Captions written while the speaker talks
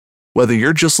Whether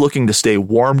you're just looking to stay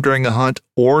warm during a hunt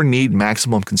or need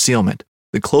maximum concealment,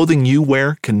 the clothing you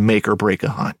wear can make or break a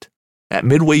hunt. At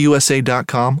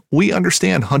MidwayUSA.com, we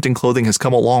understand hunting clothing has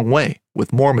come a long way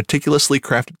with more meticulously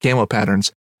crafted camo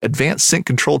patterns, advanced scent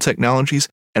control technologies,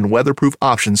 and weatherproof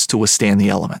options to withstand the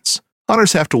elements.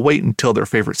 Hunters have to wait until their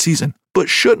favorite season, but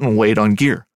shouldn't wait on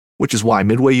gear, which is why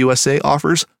Midway USA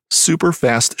offers super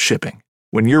fast shipping.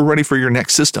 When you're ready for your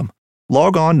next system,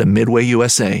 log on to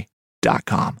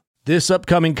MidwayUSA.com. This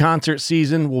upcoming concert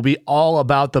season will be all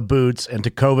about the boots, and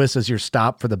Tecovas is your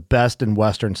stop for the best in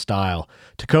Western style.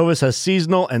 Tecovas has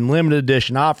seasonal and limited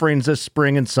edition offerings this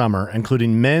spring and summer,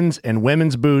 including men's and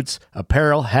women's boots,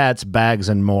 apparel, hats, bags,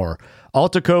 and more. All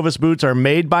Tecovas boots are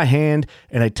made by hand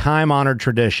in a time-honored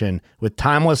tradition with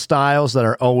timeless styles that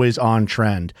are always on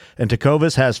trend. And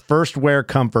Tecovas has first wear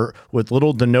comfort with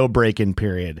little to no break-in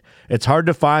period. It's hard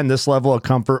to find this level of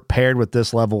comfort paired with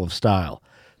this level of style.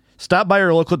 Stop by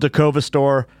your local Tecovas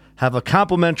store, have a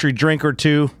complimentary drink or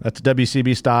two, that's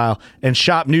WCB style, and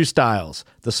shop new styles.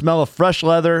 The smell of fresh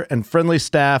leather and friendly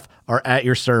staff are at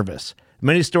your service.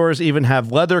 Many stores even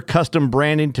have leather custom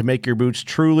branding to make your boots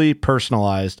truly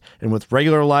personalized. And with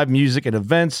regular live music and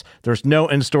events, there's no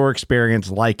in-store experience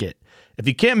like it. If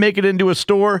you can't make it into a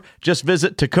store, just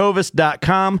visit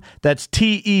Tecovas.com. That's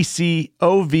TECOVAS.com.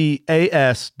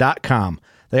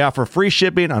 They offer free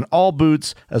shipping on all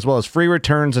boots, as well as free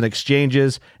returns and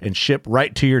exchanges, and ship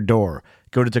right to your door.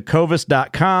 Go to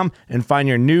Tecovas.com and find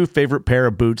your new favorite pair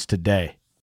of boots today.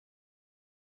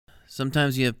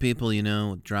 Sometimes you have people,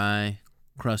 with dry,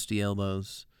 crusty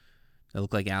elbows. They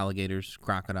look like alligators,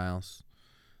 crocodiles.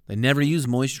 They never use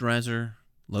moisturizer,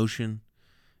 lotion.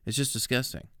 It's just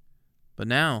disgusting. But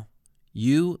now,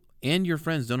 you and your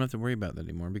friends don't have to worry about that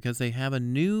anymore because they have a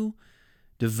new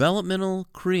developmental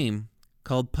cream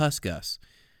called Pus Gus.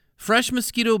 Fresh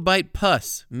mosquito bite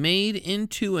pus made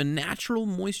into a natural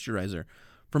moisturizer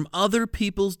from other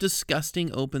people's disgusting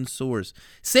open sores.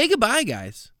 Say goodbye,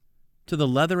 guys, to the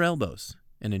leather elbows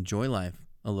and enjoy life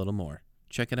a little more.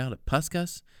 Check it out at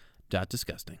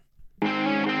pusgus.disgusting.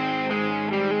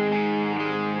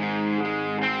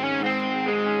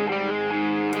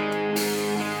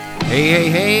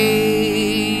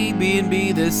 Hey,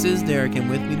 B&B, this is Derek, and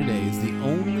with me today is the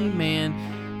only man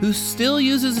who still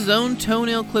uses his own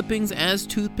toenail clippings as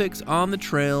toothpicks on the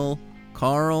trail,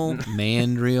 Carl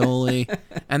Mandrioli.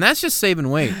 And that's just saving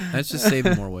weight. That's just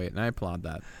saving more weight, and I applaud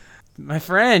that. My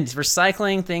friend,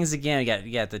 recycling things again.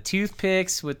 You got the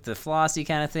toothpicks with the flossy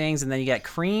kind of things, and then you got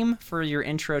cream for your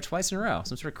intro twice in a row.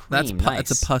 Some sort of cream.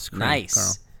 That's a pus cream, nice.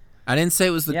 Carl. I didn't say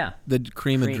it was the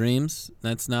cream of dreams.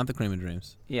 That's not the cream of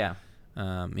dreams. Yeah.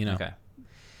 Okay.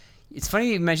 It's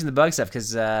funny you mentioned the bug stuff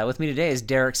because with me today is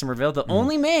Derek Somerville, the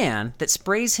only man that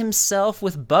sprays himself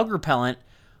with bug repellent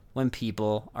when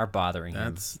people are bothering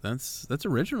him. That's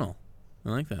original. I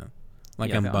like that.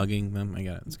 Like I'm bugging them. I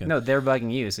got it. It's good. No, they're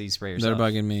bugging you, so you spray yourself. They're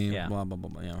bugging me. Yeah. Blah blah blah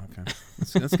blah. Yeah. Okay.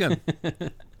 That's good.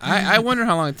 I wonder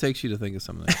how long it takes you to think of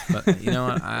something, but you know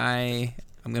what? I'm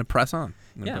gonna press on.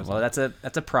 That's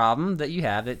a problem that you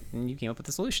have and you came up with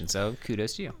a solution. So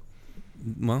kudos to you.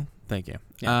 Well, thank you.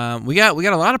 Yeah. We got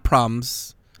a lot of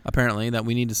problems apparently that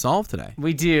we need to solve today.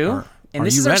 We do. And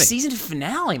this is ready? Our season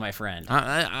finale, my friend.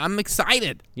 I'm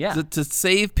excited. Yeah. To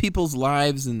save people's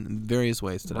lives in various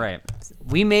ways today. Right.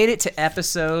 We made it to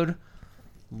episode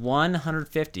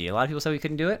 150. A lot of people said we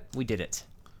couldn't do it. We did it.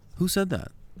 Who said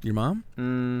that? Your mom?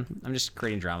 I'm just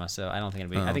creating drama, so I don't think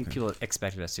anybody. I think people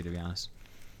expected us to be honest.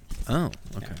 Oh,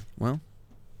 okay. Yeah. Well,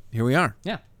 here we are.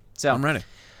 Yeah. So I'm ready.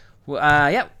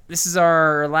 Well, this is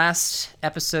our last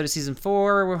episode of season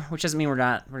 4, which doesn't mean we're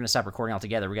going to stop recording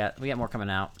altogether. We got more coming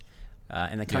out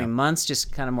in the coming months,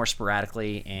 just kind of more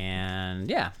sporadically,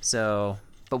 and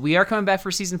but we are coming back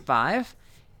for season 5.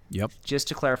 Yep. Just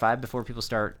to clarify before people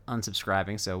start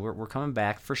unsubscribing, so we're coming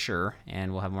back for sure,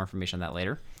 and we'll have more information on that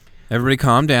later. Everybody,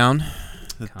 calm down.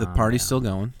 The party's still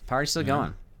going. Party's still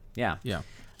going. Yeah. Yeah.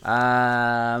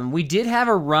 We did have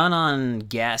a run on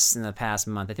guests in the past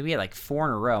month. I think we had like 4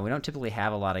 in a row. We don't typically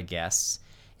have a lot of guests.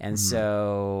 And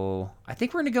so I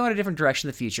think we're going to go in a different direction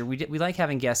in the future. We like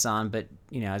having guests on, but,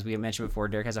 as we mentioned before,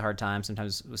 Derek has a hard time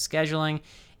sometimes with scheduling,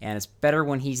 and it's better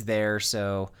when he's there.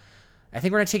 So I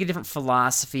think we're going to take a different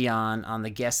philosophy on the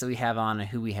guests that we have on and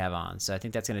who we have on. So I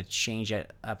think that's going to change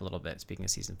it up a little bit, speaking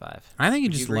of season 5. I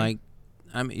think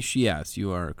yes,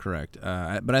 you are correct.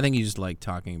 But I think you just like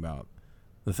talking about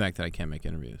the fact that I can't make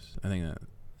interviews. I think that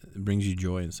it brings you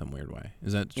joy in some weird way.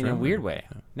 Is that true? In a weird way.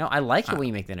 No, I like it when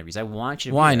you make the interviews. I want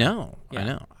you to I know. Yeah. I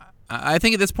know. I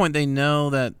think at this point they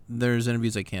know that there's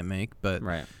interviews I can't make, but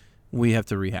we have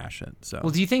to rehash it. So.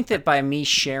 Well, do you think that by me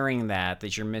sharing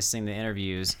that you're missing the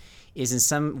interviews, is in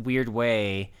some weird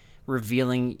way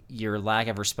revealing your lack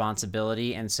of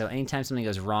responsibility. And so anytime something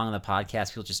goes wrong on the podcast,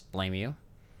 people just blame you.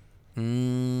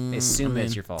 They assume that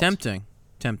it's your fault. Tempting.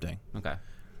 Okay.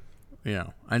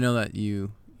 I know that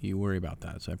you worry about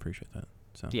that, so I appreciate that.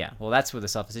 So Yeah, well, that's with the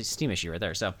self-esteem issue right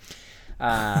there. So,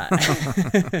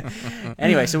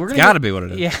 anyway, so we're gonna gotta be what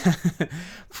it is. Yeah.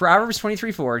 Proverbs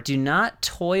 23:4. Do not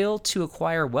toil to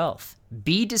acquire wealth.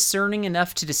 Be discerning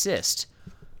enough to desist.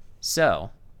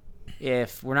 So,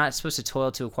 if we're not supposed to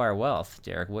toil to acquire wealth,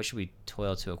 Derek, what should we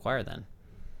toil to acquire then?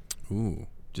 Ooh,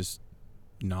 just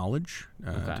knowledge.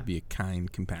 Okay. To be a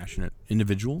kind, compassionate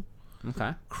individual.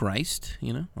 Okay. Christ,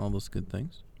 all those good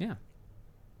things. Yeah.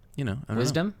 I don't know.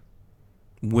 Wisdom.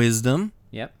 Wisdom.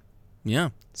 Yep. Yeah.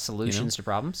 Solutions to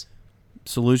problems.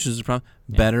 Solutions to problems.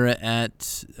 Yeah. Better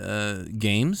at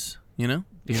games. You're not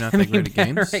that great at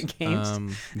Better games. at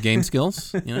games. Game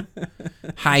skills.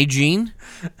 Hygiene.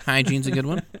 Hygiene's a good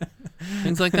one.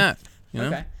 Things like that.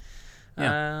 Okay.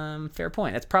 Yeah. Fair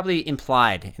point. That's probably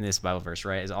implied in this Bible verse,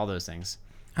 right? Is all those things.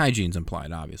 Hygiene's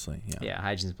implied, obviously. Yeah. Yeah,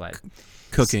 hygiene's implied.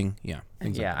 Cooking. Yeah.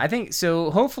 Things Yeah, like that. I think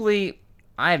so. Hopefully,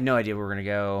 I have no idea where we're going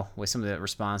to go with some of the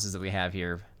responses that we have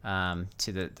here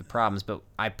to the problems, but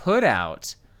I put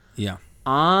out Yeah.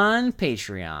 on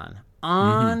Patreon,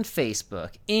 on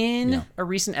Facebook, in a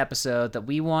recent episode that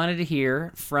we wanted to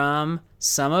hear from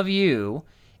some of you,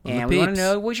 and we want to peeps.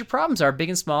 know what your problems are, big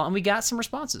and small, and we got some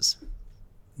responses.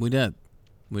 We did.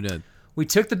 We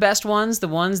took the best ones, the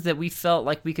ones that we felt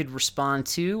like we could respond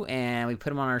to, and we put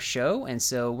them on our show, and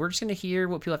so we're just going to hear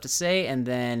what people have to say, and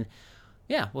then,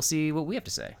 yeah, we'll see what we have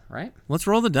to say, right? Let's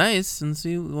roll the dice and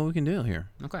see what we can do here.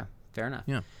 Okay, fair enough.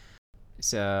 Yeah.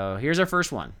 So here's our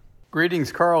first one.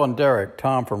 Greetings, Carl and Derek.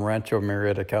 Tom from Rancho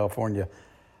Murrieta, California.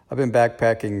 I've been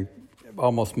backpacking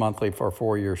almost monthly for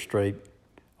 4 years straight,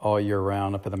 all year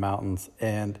round up in the mountains.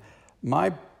 And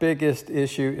my biggest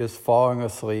issue is falling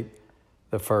asleep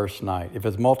the first night. If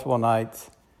it's multiple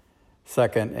nights,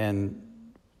 second and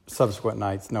subsequent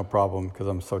nights, no problem because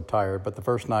I'm so tired. But the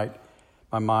first night,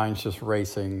 my mind's just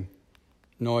racing,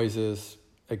 noises,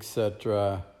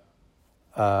 etc.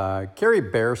 Carry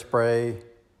bear spray.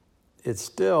 It's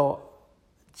still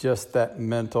just that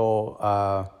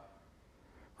mental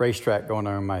racetrack going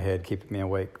on in my head, keeping me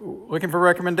awake. Looking for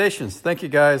recommendations. Thank you,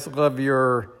 guys. Love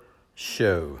your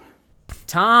show.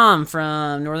 Tom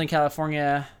from Northern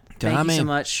California. Thank you so Tommy.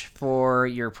 much for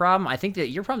your problem. I think that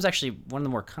your problem is actually one of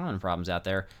the more common problems out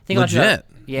there. Legit.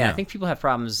 Yeah, I Yeah. think people have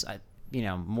problems,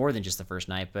 more than just the first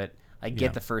night, but I get Yeah.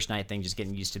 the first night thing, just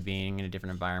getting used to being in a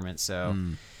different environment. So,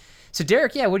 so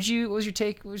Derek, yeah, what was your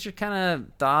take? What was your kind of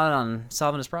thought on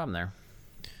solving this problem there?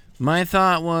 My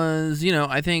thought was,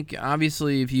 I think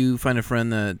obviously if you find a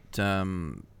friend that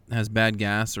has bad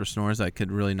gas or snores, that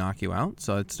could really knock you out.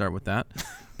 So I'd start with that.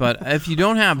 But if you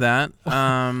don't have that,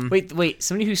 Wait,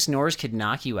 somebody who snores could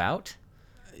knock you out?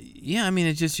 yeah, I mean,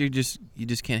 it's just you just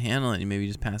can't handle it, and maybe you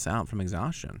just pass out from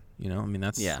exhaustion. I mean,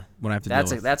 that's what I have to deal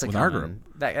with. That's a with our common,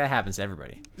 group. that happens to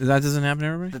everybody. That doesn't happen to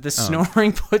everybody. The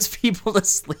snoring puts people to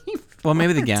sleep. Well,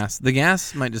 maybe the gas. The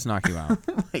gas might just knock you out.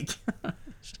 Oh my God.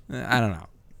 I don't know.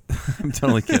 I'm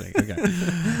totally kidding.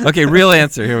 Okay, real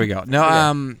answer. Here we go.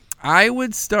 No, I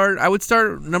would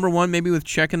start number one maybe with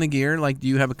checking the gear. Like, do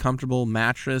you have a comfortable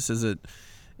mattress?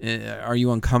 Are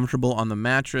you uncomfortable on the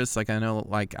mattress? Like, I know,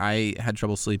 like, I had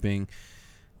trouble sleeping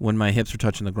when my hips were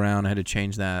touching the ground. I had to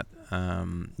change that.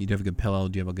 You do have a good pillow?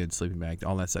 Do you have a good sleeping bag?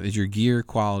 All that stuff. Is your gear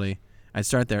quality? I'd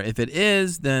start there. If it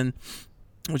is, then,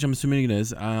 which I'm assuming it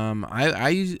is,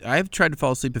 I've tried to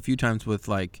fall asleep a few times with,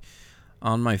 like,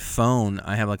 on my phone,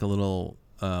 I have like a little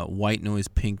white noise,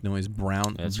 pink noise,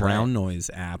 brown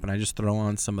noise app, and I just throw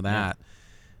on some of that.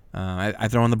 I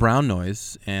throw on the brown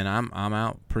noise, and I'm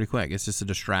out pretty quick. It's just a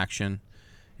distraction.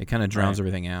 It kind of drowns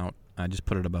everything out. I just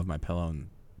put it above my pillow and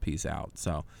peace out.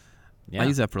 So I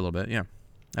use that for a little bit. Yeah,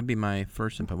 that'd be my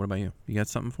first input. What about you? You got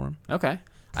something for him? Okay.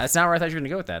 That's not where I thought you were going to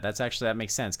go with that. That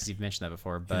makes sense because you've mentioned that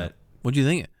before. But What do you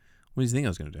think? What do you think I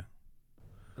was going to do?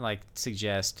 like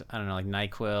suggest, I don't know, like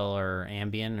NyQuil or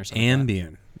Ambien or something.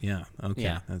 Ambien. Yeah. Okay.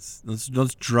 Yeah.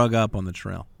 Let's drug up on the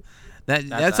trail.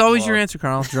 That's always your answer,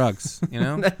 Carl. Drugs.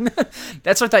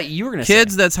 That's what I thought you were going to say.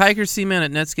 Kids, that's hikerseaman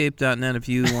at netscape.net. If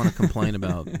you want to complain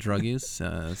about drug use,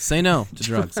 say no to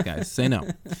drugs, guys. Say no.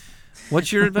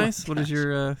 What's your advice? What is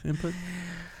your input?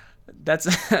 That's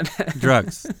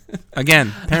Drugs.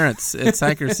 Again, parents, it's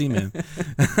Hiker Seaman.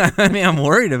 I mean, I'm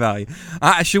worried about you.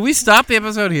 Should we stop the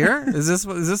episode here? Is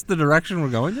this the direction we're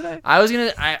going today?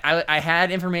 I had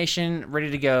information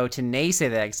ready to go to naysay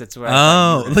that because that's what I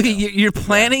thought you were Look gonna at you. You're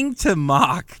planning to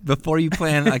mock before you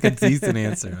plan like a decent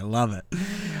answer. I love it.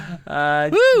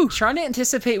 Woo! Trying to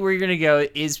anticipate where you're going to go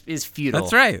is futile.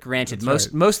 That's right. Granted,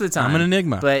 That's most of the time. I'm an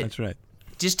enigma. But That's right.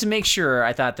 just to make sure,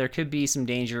 I thought there could be some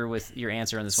danger with your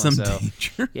answer on this one. Some So,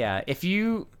 danger. yeah,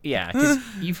 because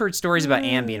you've heard stories about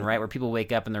Ambien, right, where people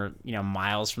wake up and they're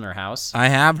miles from their house. I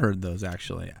have heard those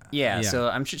actually. Yeah. So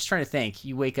I'm just trying to think.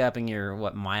 You wake up and you're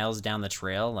miles down the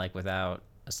trail, like without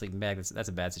a sleeping bag. That's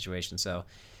a bad situation. So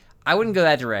I wouldn't go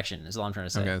that direction. Is all I'm trying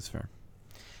to say. Okay, that's fair.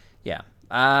 Yeah.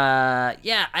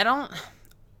 I don't.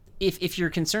 If you're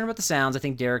concerned about the sounds, I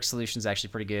think Derek's solution is actually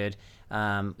pretty good.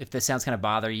 If the sounds kind of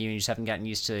bother you and you just haven't gotten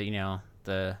used to,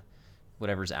 the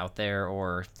whatever's out there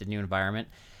or the new environment,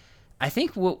 I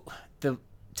think the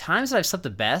times that I've slept the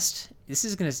best, this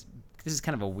is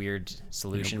kind of a weird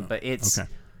solution, but it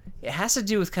has to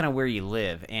do with kind of where you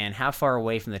live and how far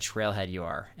away from the trailhead you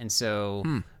are. And so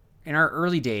in our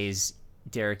early days,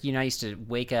 Derek, I used to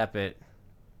wake up at,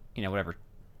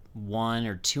 1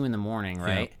 or 2 in the morning,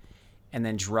 right? Yeah. And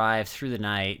then drive through the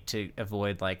night to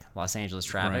avoid like Los Angeles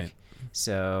traffic. Right.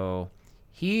 So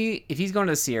if he's going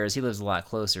to the Sierras, he lives a lot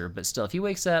closer. But still, if he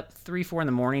wakes up 3, 4 in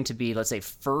the morning to be, let's say,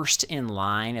 first in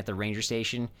line at the ranger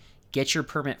station, get your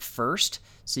permit first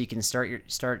so you can start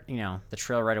the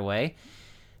trail right away.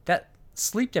 That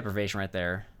sleep deprivation right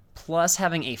there, plus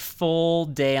having a full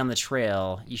day on the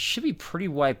trail, you should be pretty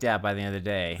wiped out by the end of the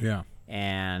day. Yeah.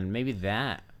 And maybe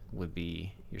that would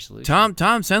be your solution.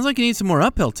 Tom, sounds like you need some more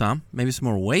uphill, Tom. Maybe some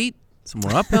more weight, some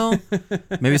more uphill,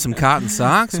 maybe some cotton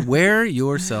socks. Wear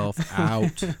yourself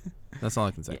out. That's all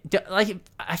I can say. Like,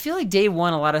 I feel like day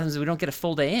one, a lot of times we don't get a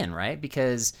full day in, right?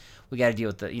 Because we got to deal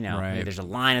with the, maybe there's a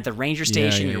line at the ranger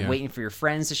station. You're waiting for your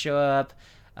friends to show up.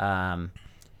 And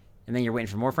then you're waiting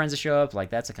for more friends to show up. Like,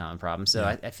 that's a common problem. So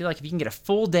I feel like if you can get a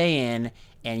full day in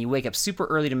and you wake up super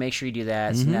early to make sure you do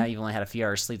that, so now you've only had a few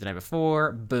hours sleep the night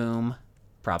before, boom,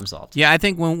 problem solved. Yeah, I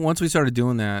think once we started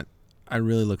doing that, I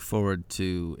really looked forward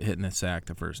to hitting the sack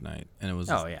the first night. And it was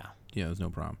it was no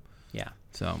problem. Yeah.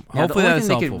 So Now, hopefully the only that's thing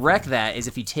that helpful. could wreck that is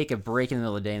if you take a break in the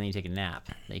middle of the day and then you take a nap.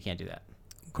 Now, you can't do that.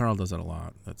 Carl does that a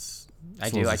lot. I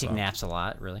do. I take naps a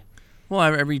lot, really. Well,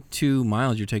 every 2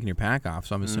 miles you're taking your pack off,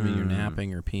 so I'm assuming you're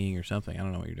napping or peeing or something. I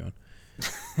don't know what you're doing.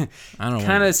 I don't know.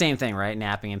 Kind of the same thing, right?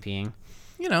 Napping and peeing.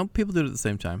 People do it at the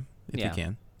same time if you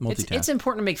can. Multitask. It's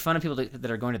important to make fun of people that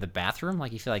are going to the bathroom.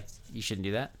 Like, you feel like you shouldn't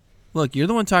do that. Look, you're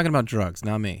the one talking about drugs,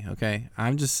 not me, okay?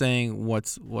 I'm just saying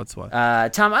what's what. Tom, I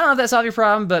don't know if that solved your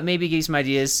problem, but maybe give you some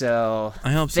ideas. So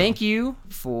I hope so. Thank you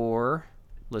for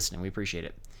listening. We appreciate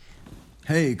it.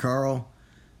 Hey, Carl.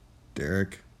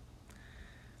 Derek.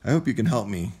 I hope you can help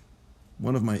me.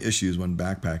 One of my issues when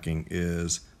backpacking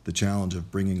is the challenge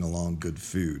of bringing along good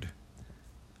food.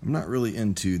 I'm not really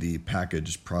into the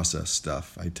packaged processed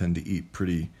stuff. I tend to eat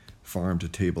pretty farm to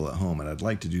table at home, and I'd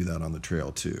like to do that on the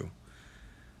trail too.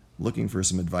 Looking for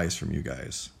some advice from you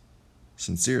guys.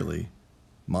 Sincerely,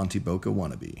 Monty Boca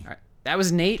wannabe. All right. That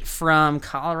was Nate from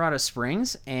Colorado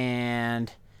Springs,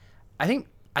 and I think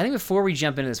before we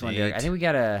jump into this one, Derek, I think we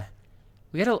gotta.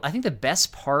 I think the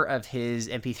best part of his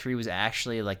MP3 was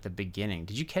actually like the beginning.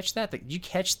 Did you catch that? Did you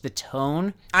catch the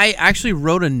tone? I actually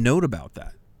wrote a note about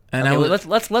that, and okay,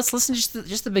 let's listen to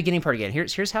just the beginning part again.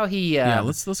 Here's how he.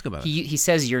 Let's go about it. He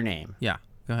says your name. Yeah,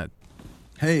 go ahead.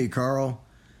 Hey, Carl.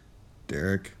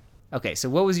 Derek. Okay, so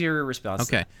what was your response?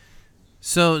 Okay,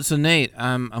 so Nate,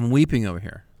 I'm weeping over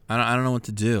here. I don't know what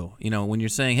to do. When you're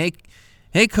saying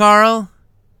hey Carl,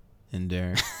 and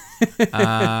Derek.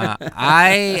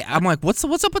 I'm like, what's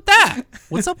up with that?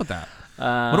 What's up with that?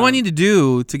 What do I need to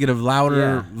do to get a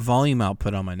louder volume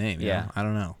output on my name? Yeah. I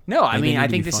don't know. No, I Maybe mean, need I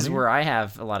to think be this is funnier? where I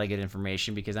have a lot of good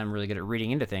information because I'm really good at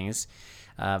reading into things,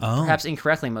 perhaps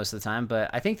incorrectly most of the time.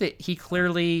 But I think that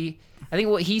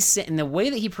what he's saying, in the way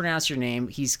that he pronounced your name,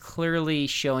 he's clearly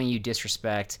showing you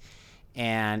disrespect.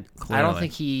 And I don't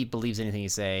think he believes anything you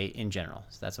say in general.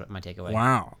 So that's what my takeaway.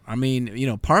 Wow. I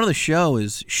mean, part of the show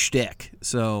is shtick.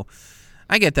 So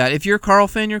I get that. If you're a Carl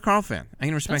fan, you're a Carl fan. I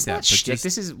can respect That's that. not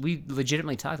shtick. We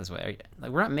legitimately talk this way.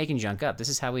 Like, we're not making junk up. This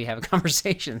is how we have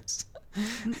conversations.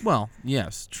 Well,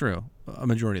 yes, true. A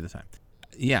majority of the time.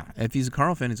 Yeah, if he's a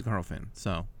Carl fan, he's a Carl fan.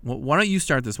 So why don't you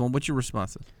start this one? What's your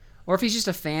response? Or if he's just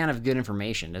a fan of good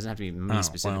information. Doesn't have to be me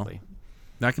specifically. Well,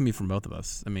 that can be from both of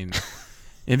us. I mean,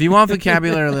 if you want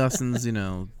vocabulary lessons,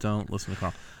 don't listen to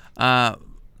Carl.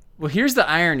 Well, here's the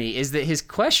irony: is that his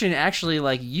question actually,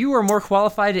 like, you are more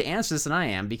qualified to answer this than I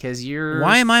am because you're.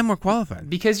 Why am I more qualified?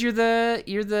 Because you're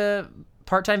the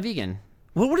part-time vegan.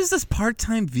 What is this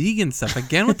part-time vegan stuff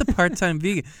again with the part-time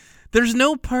vegan? There's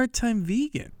no part-time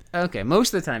vegan. Okay,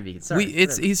 most of the time vegan. Sorry,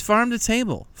 he's farm to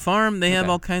table. Farm. They have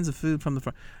all kinds of food from the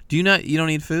farm. You don't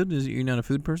eat food? You're not a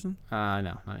food person? No,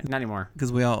 not anymore.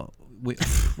 Because we all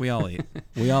We all eat.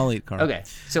 We all eat, Carl. Okay,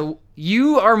 so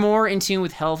you are more in tune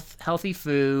with healthy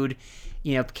food.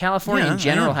 California Yeah, in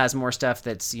general I am. has more stuff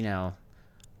that's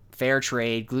fair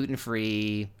trade, gluten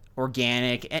free,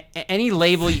 organic. Any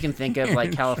label you can think of,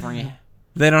 like California.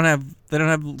 They don't have. They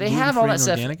have all gluten-free that and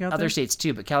stuff. organic out Other there? states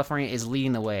too, but California is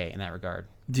leading the way in that regard.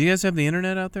 Do you guys have the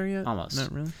internet out there yet? Almost.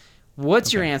 Not really.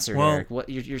 What's your answer, Well, Derek? What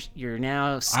you're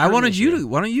now? I wanted you to. to.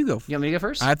 Why don't you go? You want me to go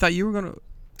first? I thought you were gonna.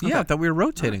 Yeah, Okay. I thought we were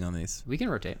rotating on these. We can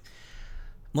rotate.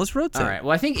 Let's rotate. All right.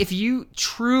 Well, I think if you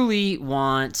truly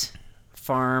want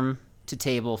farm to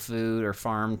table food or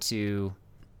farm to,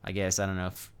 I guess, I don't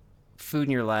know, food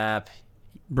in your lap.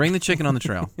 Bring the chicken on the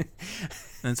trail.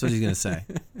 That's what he's gonna say.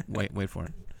 Wait for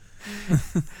it.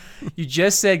 You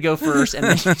just said go first, and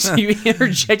then you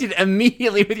interjected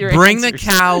immediately with your Bring the answers.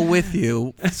 cow with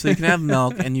you so you can have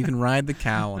milk and you can ride the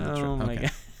cow on the trail. Oh my Okay.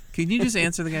 God. Can you just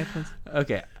answer the guy, please?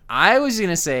 Okay. I was going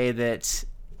to say that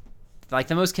like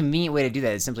the most convenient way to do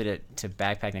that is simply to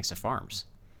backpack next to farms,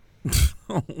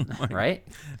 Oh my. right?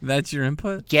 That's your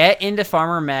input? Get into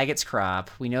Farmer Maggot's crop.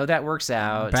 We know that works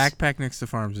out. Backpack next to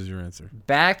farms is your answer.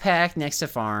 Backpack next to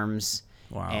farms.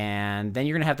 Wow. And then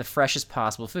you're gonna have the freshest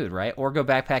possible food, right? Or go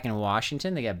backpack in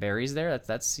Washington. They got berries there.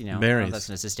 That's I don't know if Berries. that's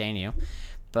gonna sustain you.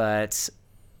 But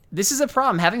this is a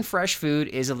problem. Having fresh food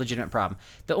is a legitimate problem.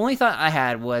 The only thought I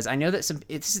had was I know that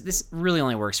this really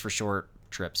only works for short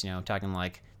trips. Talking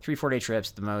like 3-4 day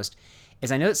trips at the most.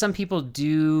 Is I know that some people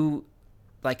do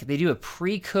they do a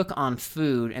pre-cook on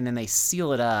food and then they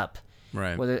seal it up.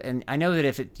 Right. And I know that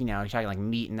if it, you're talking like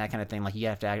meat and that kind of thing, like you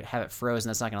have to have it frozen.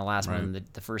 That's not going to last more than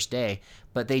the first day.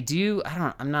 But they do.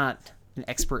 I'm not an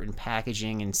expert in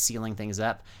packaging and sealing things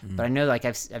up, but I know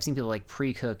I've seen people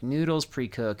pre-cook noodles,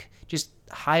 pre-cook just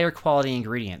higher quality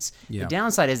ingredients. Yeah. The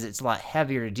downside is it's a lot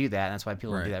heavier to do that, and that's why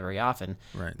people don't do Right. that very often.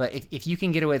 Right. But if you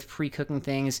can get away with pre-cooking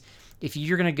things, if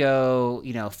you're going to go,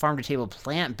 farm to table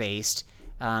plant-based,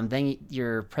 then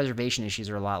your preservation issues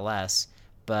are a lot less.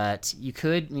 But you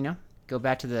could, go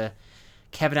back to the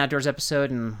Kevin Outdoors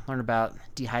episode and learn about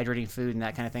dehydrating food and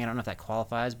that kind of thing. I don't know if that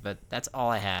qualifies, but that's all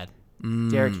I had.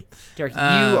 Derek, you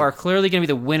are clearly going to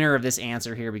be the winner of this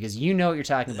answer here because you know what you're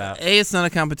talking about. A, it's not a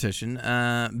competition.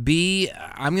 B,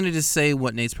 I'm going to just say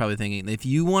what Nate's probably thinking. If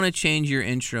you want to change your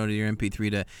intro to your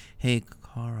MP3 to, hey,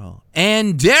 Carl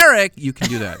and Derek, you can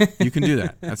do that. You can do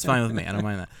that. That's fine with me. I don't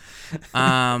mind that.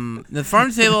 The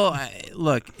farm to table,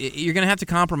 look, you're going to have to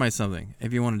compromise something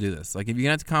if you want to do this. Like, if you're going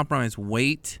to have to compromise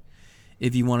weight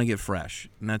if you want to get fresh.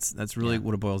 And that's really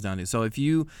what it boils down to. So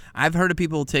I've heard of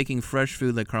people taking fresh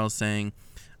food, like Carl's saying.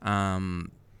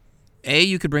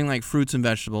 You could bring fruits and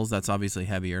vegetables. That's obviously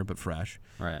heavier, but fresh.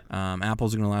 Right.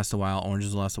 Apples are going to last a while.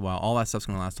 Oranges will last a while. All that stuff's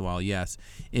going to last a while, yes.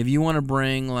 If you want to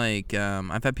bring,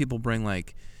 I've had people bring,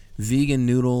 vegan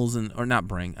noodles,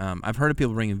 I've heard of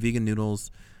people bringing vegan noodles,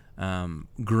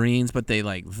 greens, but they,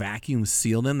 vacuum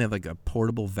seal them. They have, a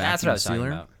portable vacuum That's what I was sealer.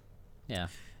 talking about. Yeah.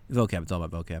 Vocab, it's all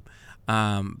about vocab.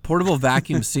 Portable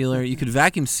vacuum sealer. You could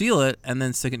vacuum seal it and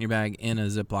then stick it in your bag in a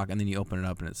Ziploc, and then you open it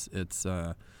up, and it's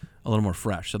a little more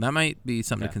fresh. So that might be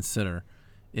something to consider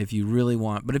if you really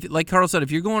want. But if, like Carl said, if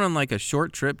you're going on a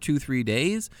short trip, 2-3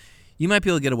 days, you might be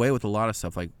able to get away with a lot of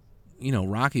stuff.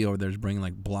 Rocky over there is bringing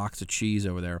blocks of cheese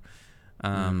over there.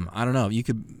 I don't know. You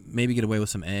could maybe get away with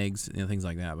some eggs, things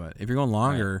like that. But if you're going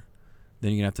longer,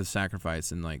 then you're gonna have to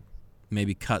sacrifice and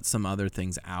maybe cut some other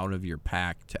things out of your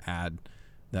pack to add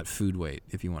that food weight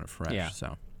if you want it fresh. Yeah.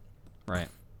 So Right.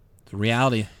 it's a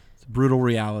reality. It's a brutal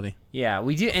reality. Yeah,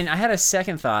 we do. And I had a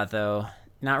second thought, though,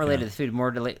 not related to the food, more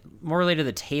related to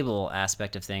the table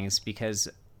aspect of things, because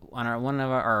on one of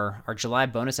our July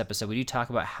bonus episode, we do talk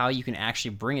about how you can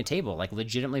actually bring a table,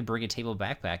 legitimately bring a table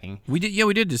backpacking. We did. Yeah,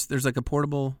 we did. Just there's a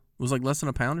portable. It was less than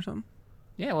a pound or something.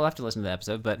 Yeah, we'll have to listen to the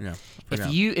episode, but Yeah,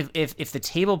 if the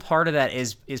table part of that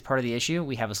is part of the issue,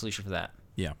 we have a solution for that.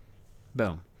 Yeah.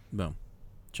 Boom. Boom.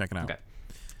 Check it out. Okay,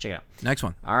 check it out. Next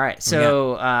one. All right,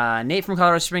 so Nate from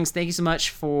Colorado Springs, thank you so much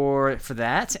for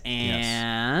that.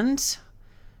 And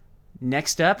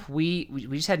next up, we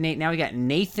just had Nate. Now we got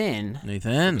Nathan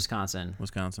from Wisconsin.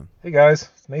 Hey guys,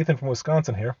 it's Nathan from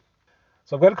Wisconsin here.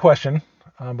 So I've got a question,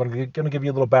 but I'm going to give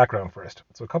you a little background first.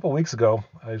 So a couple of weeks ago,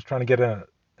 I was trying to get an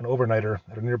overnighter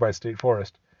at a nearby state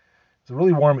forest. It was a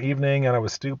really warm evening, and I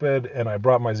was stupid, and I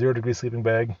brought my 0-degree sleeping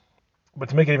bag. But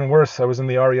to make it even worse, I was in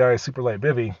the REI super light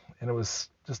bivvy, and it was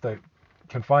just a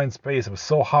confined space. It was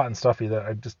so hot and stuffy that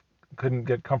I just couldn't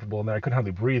get comfortable in there. I couldn't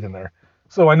hardly breathe in there.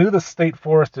 So I knew the state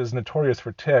forest is notorious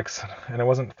for ticks, and I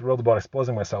wasn't thrilled about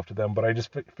exposing myself to them, but I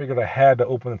just figured I had to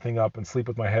open the thing up and sleep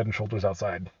with my head and shoulders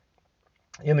outside.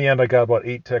 In the end, I got about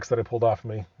 8 ticks that I pulled off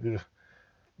of me. Ugh.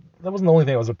 that wasn't the only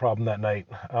thing that was a problem that night.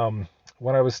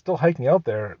 When I was still hiking out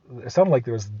there, it sounded like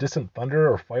there was distant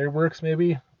thunder or fireworks,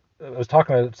 maybe. I was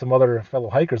talking to some other fellow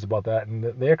hikers about that, and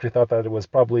they actually thought that it was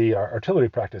probably artillery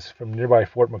practice from nearby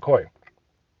Fort McCoy.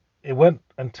 It went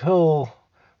until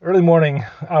early morning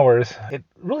hours. It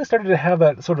really started to have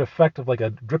that sort of effect of like a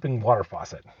dripping water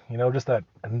faucet, just that,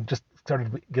 and just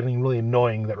started getting really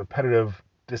annoying, that repetitive,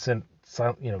 distant,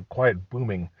 silent, quiet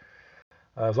booming.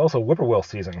 It was also whippoorwill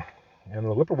season, and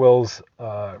the whippoorwills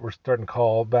were starting to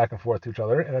call back and forth to each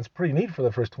other, and it's pretty neat for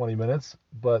the first 20 minutes,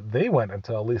 but they went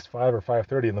until at least 5 or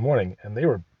 5:30 in the morning, and they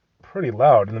were pretty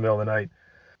loud in the middle of the night.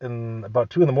 And about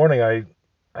 2 in the morning, I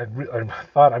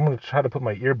thought I'm going to try to put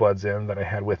my earbuds in that I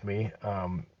had with me.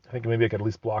 I think maybe I could at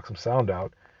least block some sound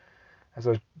out. As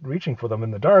I was reaching for them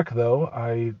in the dark, though,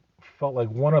 I felt like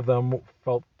one of them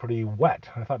felt pretty wet.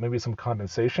 I thought maybe some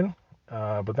condensation,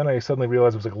 but then I suddenly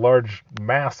realized it was like a large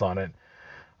mass on it.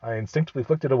 I instinctively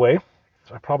flicked it away.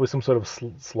 Probably some sort of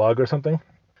slug or something.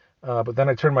 But then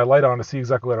I turned my light on to see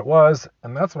exactly what it was,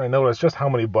 and that's when I noticed just how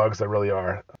many bugs there really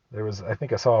are. I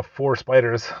think I saw 4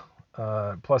 spiders,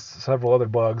 plus several other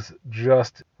bugs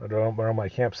just around my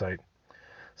campsite.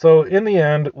 So in the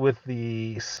end, with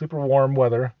the super warm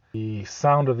weather, the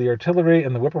sound of the artillery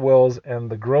and the whippoorwills, and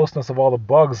the grossness of all the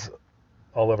bugs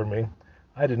all over me,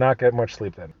 I did not get much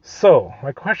sleep then. So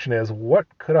my question is, what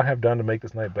could I have done to make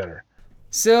this night better?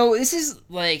 So this is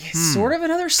like sort of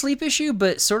another sleep issue,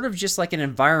 but sort of just like an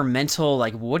environmental,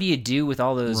 like what do you do with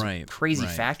all those crazy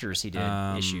factors he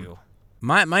did issue?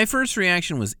 My first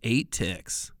reaction was 8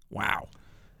 ticks. Wow.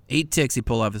 8 ticks he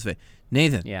pulled off his face.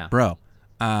 Nathan, bro,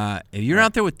 if you're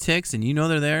out there with ticks and you know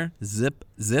they're there, zip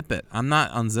it. I'm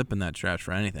not unzipping that trash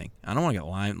for anything. I don't want to get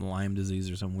Lyme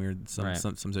disease or some weird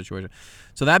some situation.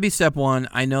 So that'd be step 1.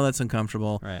 I know that's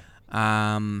uncomfortable. Right.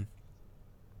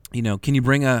 Can you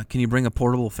bring a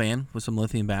portable fan with some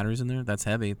lithium batteries in there? That's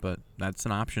heavy, but that's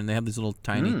an option. They have these little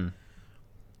tiny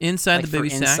inside like the baby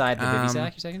sack. Inside the baby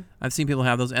sack, you're saying? I've seen people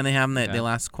have those, and they have them. They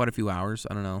last quite a few hours.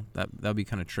 I don't know. That would be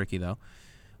kind of tricky though,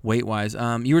 weight wise.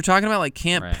 You were talking about like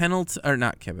Camp Pendleton, or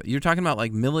not Camp. You're talking about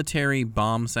like military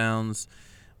bomb sounds.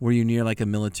 Were you near like a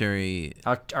military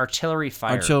artillery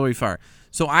fire? Artillery fire.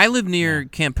 So I live near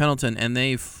Camp Pendleton, and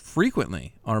they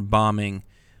frequently are bombing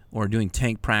or doing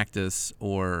tank practice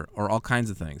or all kinds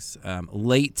of things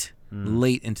late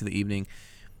into the evening.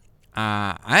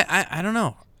 I don't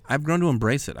know. I've grown to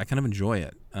embrace it. I kind of enjoy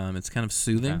it. It's kind of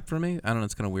soothing for me. I don't know.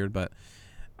 It's kind of weird, but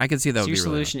I can see that would be your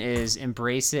really solution is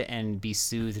embrace it and be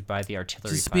soothed by the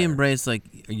artillery just fire. Be embraced like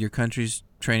your country's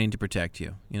training to protect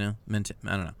you. I don't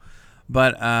know.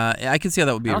 But I can see how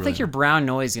that would be. I don't think your brown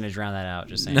noise is going to drown that out.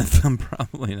 Just saying.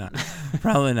 Probably not.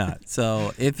 Probably not.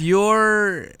 So if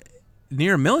you're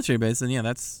near a military base, then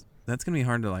that's gonna be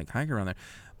hard to like hike around there.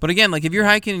 But again, like if you're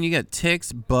hiking and you got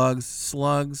ticks, bugs,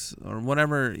 slugs, or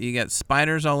whatever, you got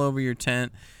spiders all over your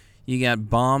tent, you got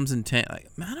bombs and tent. Like,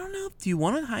 I don't know. Do you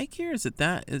want to hike here? Is it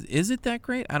that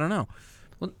great? I don't know.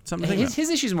 Well, his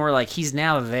issue is more like he's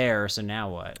now there, so now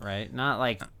what, right? Not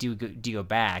like do you go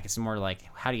back? It's more like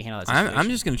how do you handle that situation? I'm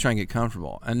just gonna try and get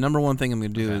comfortable. And number one thing I'm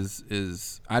gonna do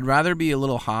is I'd rather be a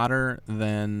little hotter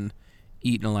than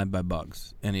eaten alive by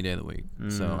bugs any day of the week.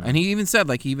 So, and he even said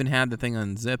like he even had the thing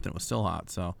unzipped and it was still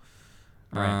hot. So,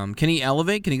 can he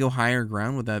elevate? Can he go higher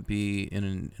ground? Would that be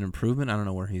an improvement? I don't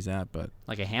know where he's at, but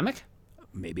like a hammock.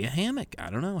 Maybe a hammock.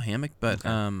 I don't know, a hammock. But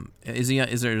is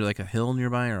there like a hill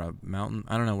nearby or a mountain?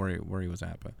 I don't know where he was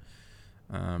at, but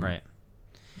right.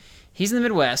 He's in the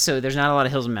Midwest, so there's not a lot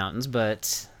of hills and mountains.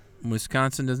 But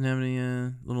Wisconsin doesn't have any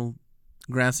little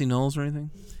grassy knolls or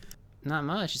anything. Not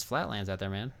much. It's flatlands out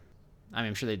there, man. I mean,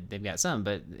 I'm sure they've got some,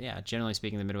 but yeah, generally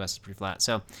speaking, the Midwest is pretty flat.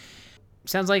 So,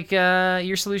 sounds like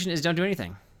your solution is don't do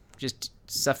anything, just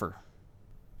suffer.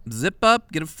 Zip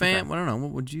up, get a fan. I don't know.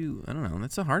 What would you? I don't know.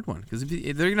 That's a hard one because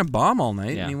if they're gonna bomb all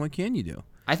night, I mean, what can you do?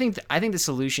 I think the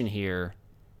solution here,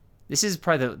 this is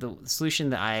probably the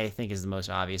solution that I think is the most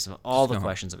obvious of all the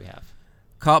questions that we have.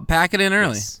 Pack it in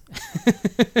early.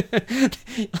 Yes.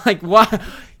 Like what?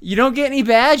 You don't get any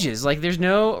badges. Like there's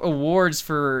no awards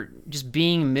for just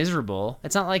being miserable.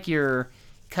 It's not like you're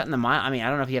cutting the mile. I mean, I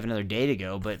don't know if you have another day to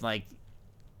go, but like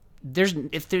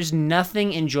if there's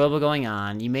nothing enjoyable going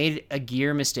on, you made a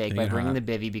gear mistake by bringing the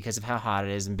bivy because of how hot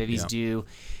it is, and bivvies do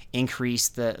increase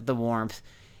the warmth.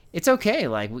 It's okay.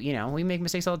 Like, we make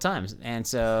mistakes all the time. And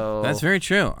so that's very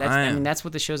true. I mean, that's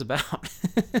what the show's about.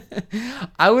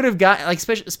 I would have got like,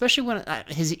 especially when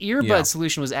his earbud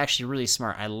solution was actually really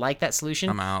smart. I like that solution.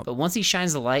 I'm out. But once he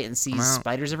shines the light and sees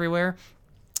spiders everywhere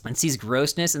and sees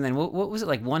grossness, and then what was it?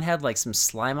 Like one had like some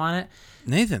slime on it.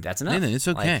 Nathan, that's enough. Nathan, it's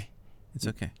okay. It's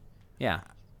okay. Yeah.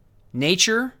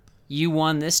 Nature, you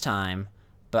won this time,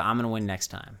 but I'm gonna win next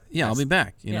time. Yeah, I'll be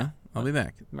back. You know, I'll be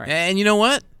back. Right. And you know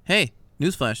what? Hey,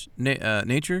 newsflash: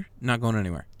 nature not going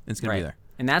anywhere. It's gonna be there.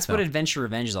 And that's what Adventure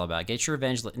Revenge is all about. Get your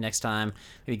revenge next time.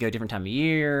 Maybe go a different time of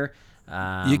year.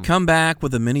 You come back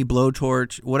with a mini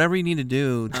blowtorch, whatever you need to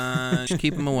do. Just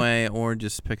keep them away, or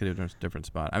just pick a different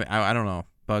spot. I don't know.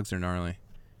 Bugs are gnarly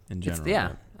in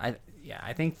general.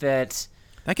 I think that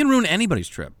can ruin anybody's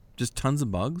trip. Just tons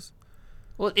of bugs.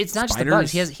 Well, it's not Spiders.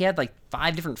 just the bugs. He had like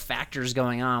 5 different factors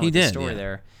going on with the story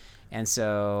there. And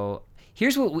so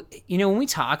here's what when we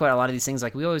talk about a lot of these things,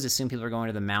 like we always assume people are going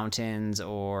to the mountains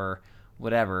or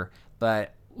whatever,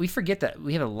 but we forget that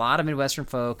we have a lot of Midwestern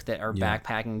folk that are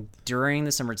backpacking during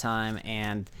the summertime,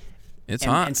 and it's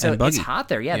hot, and so and buggy. it's hot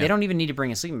there. Yeah, they don't even need to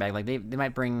bring a sleeping bag. Like they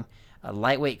might bring a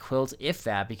lightweight quilt, if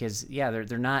that, because they're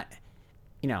not,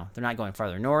 they're not going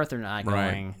farther north. They're not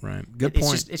going right. Good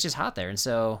point. It's just hot there, and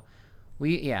so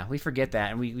we forget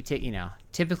that, and we take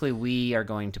typically we are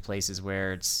going to places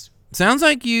where it's sounds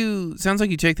like you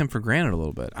take them for granted a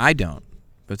little bit. I don't,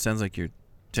 but it sounds like you're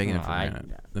taking it for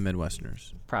granted. The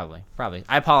Midwesterners. Probably.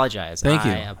 I apologize. Thank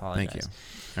you. I apologize. Thank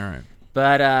you. All right.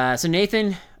 But so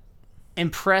Nathan,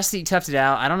 impressed that you toughed it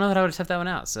out. I don't know that I would have toughed that one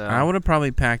out. So I would have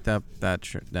probably packed up that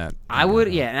shirt. I would,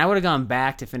 and I would have gone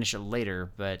back to finish it later.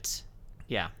 But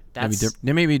that's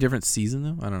there may be a different season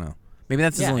though. I don't know. Maybe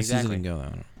that's his only exactly. season to go. I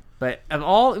don't know. But of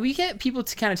all, we get people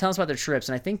to kind of tell us about their trips,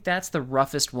 and I think that's the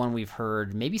roughest one we've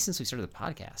heard, maybe since we started the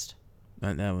podcast.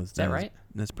 Is that right?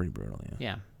 That's pretty brutal.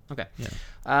 Yeah. Okay.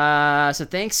 Yeah. So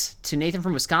thanks to Nathan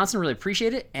from Wisconsin. Really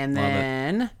appreciate it. And Love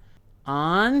then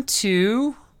on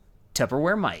to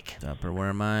Tupperware Mike.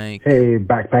 Tupperware Mike. Hey,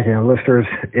 backpacking listeners.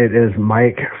 It is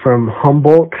Mike from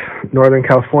Humboldt, Northern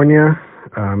California.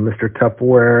 Mr.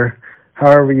 Tupperware,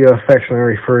 however you affectionately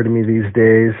refer to me these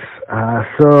days.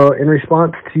 So in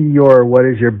response to your what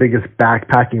is your biggest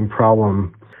backpacking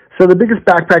problem? So the biggest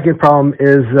backpacking problem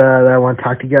is that I want to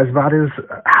talk to you guys about is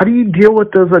how do you deal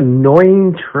with those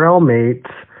annoying trail mates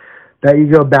that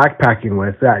you go backpacking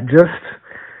with that just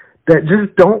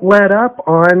don't let up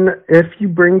on if you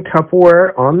bring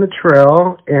Tupperware on the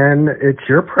trail and it's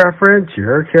your preference,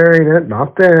 you're carrying it,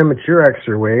 not them, it's your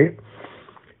extra weight.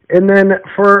 And then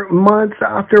for months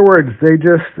afterwards, they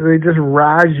just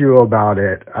razz you about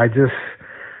it. I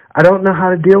don't know how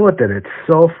to deal with it. It's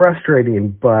so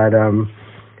frustrating, but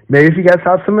maybe if you guys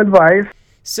have some advice.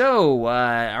 So,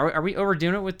 are we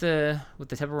overdoing it with the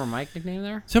Tupperware Mike nickname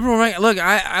there? Tupperware Mike. Look,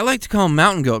 I like to call him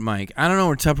Mountain Goat Mike. I don't know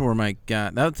where Tupperware Mike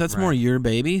got. That's more your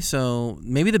baby. So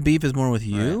maybe the beef is more with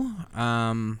you.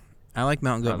 Right. I like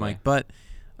Mountain Goat Mike, but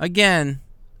again,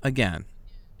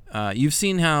 you've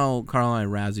seen how Carl and I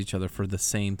razz each other for the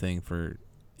same thing.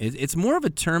 It's more of a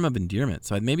term of endearment.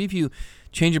 So maybe if you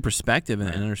change your perspective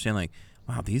and understand, like,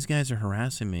 wow, these guys are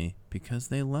harassing me because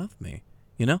they love me.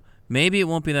 Maybe it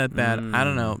won't be that bad. I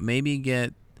don't know. Maybe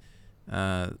get,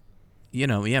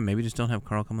 maybe just don't have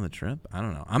Carl come on the trip. I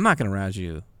don't know. I'm not going to razz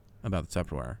you about the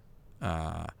Tupperware.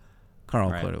 Carl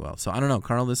clearly well. So I don't know.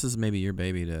 Carl, this is maybe your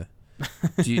baby to.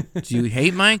 Do you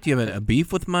hate Mike? Do you have a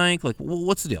beef with Mike? Like,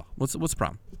 what's the deal? What's the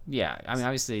problem? Yeah, I mean,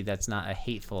 obviously that's not a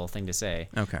hateful thing to say.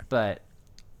 Okay. But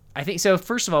I think so.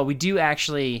 First of all, we did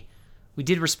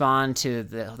respond to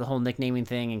the whole nicknaming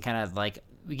thing and kind of like.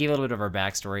 We gave a little bit of our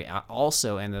backstory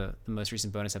also in the most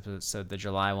recent bonus episode, the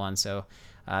July one. So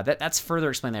that's further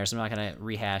explained there. So I'm not going to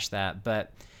rehash that.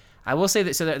 But I will say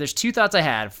that there's 2 thoughts I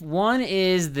had. One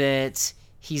is that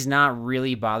he's not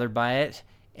really bothered by it,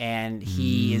 and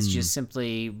he is just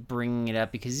simply bringing it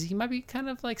up because he might be kind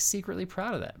of like secretly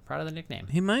proud of the nickname.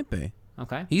 He might be.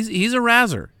 Okay. He's a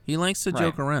razzer. He likes to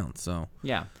joke around. So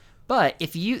yeah. But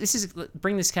if you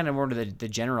bring this kind of more to the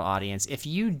general audience, if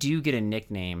you do get a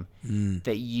nickname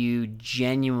that you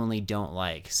genuinely don't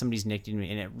like, somebody's nickname,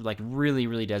 and it like really,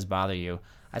 really does bother you,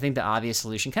 I think the obvious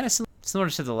solution, kind of similar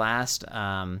to the last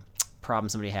problem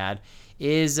somebody had,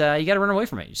 is you got to run away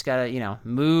from it. You just got to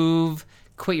move,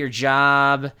 quit your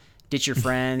job, ditch your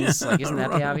friends. Like, isn't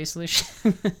that the obvious solution?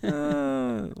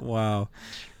 Wow.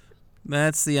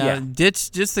 That's the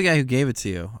ditch. Just the guy who gave it to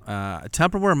you.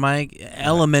 Tupperware Mike,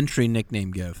 elementary nickname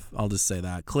give. I'll just say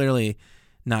that. Clearly,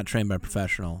 not trained by a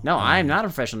professional. No, I'm not a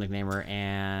professional nicknamer.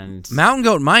 And Mountain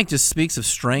Goat Mike just speaks of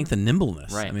strength and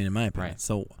nimbleness. Right. I mean, in my opinion. Right.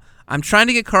 So I'm trying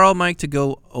to get Carl Mike to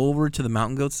go over to the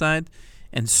Mountain Goat side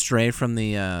and stray from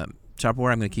the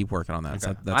Tupperware. I'm going to keep working on that. Okay.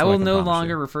 So that's I will can no promise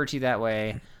longer you. refer to you that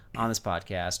way on this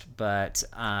podcast, but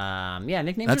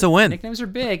nicknames. That's a win. Nicknames are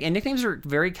big, and nicknames are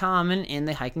very common in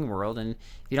the hiking world. And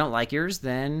if you don't like yours,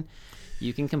 then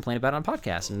you can complain about it on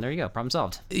podcast, and there you go, problem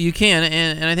solved. You can,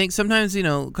 and I think sometimes,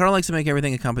 Carl likes to make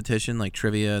everything a competition, like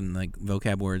trivia and like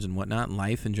vocab words and whatnot, and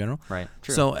life in general. Right,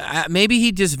 true. So maybe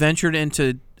he just ventured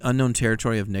into unknown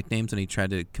territory of nicknames and he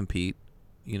tried to compete,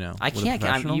 I with a can't.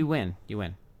 professional. You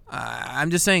win.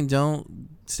 I'm just saying, don't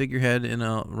stick your head in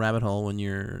a rabbit hole when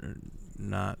you're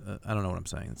not. I don't know what I'm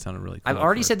saying. It sounded really cool. I've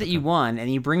already said that you won,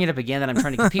 and you bring it up again that I'm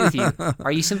trying to compete with you.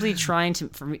 Are you simply trying to,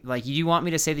 you want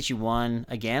me to say that you won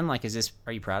again? Like,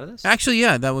 are you proud of this? Actually,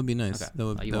 yeah, that would be nice. Okay. That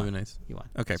would You be won. nice. You won.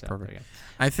 Okay, So, perfect. there you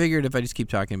I figured if I just keep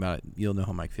talking about it, you'll know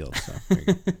how Mike feels. So there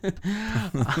you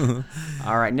go. go.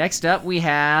 All right, next up,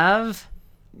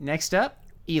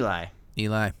 Eli.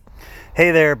 Eli.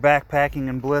 Hey there, Backpacking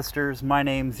and Blisters. My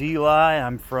name's Eli.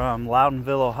 I'm from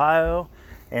Loudonville, Ohio.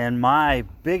 And my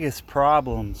biggest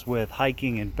problems with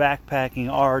hiking and backpacking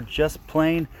are just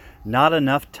plain not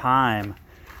enough time.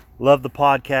 Love the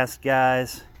podcast,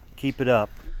 guys. Keep it up.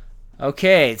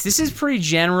 Okay, this is pretty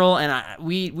general, and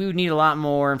we would need a lot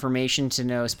more information to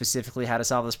know specifically how to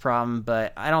solve this problem,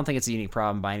 but I don't think it's a unique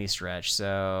problem by any stretch.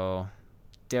 So,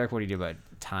 Derek, what do you do about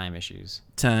time issues?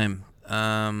 Time.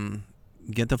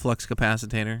 Get the flux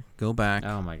capacitor. Go back.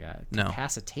 Oh, my God. No.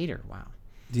 Capacitator. Wow.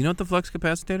 Do you know what the flux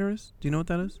capacitor is? Do you know what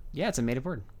that is? Yeah, it's a made-up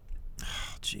word.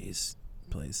 Oh, jeez.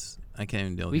 Please. I can't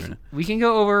even deal with you right now. We can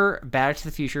go over Back to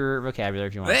the Future vocabulary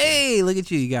if you want. Hey, look at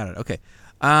you. You got it. Okay.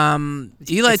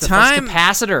 Eli, It's the time.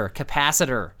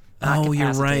 capacitor. Not Oh,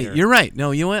 you're right. capacitator. You're right.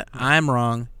 No, you know what? I'm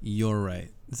wrong. You're right.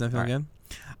 Does that feel All right. good?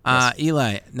 Yes.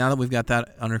 Eli, now that we've got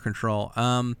that under control,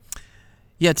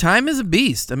 yeah, time is a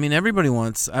beast. I mean, everybody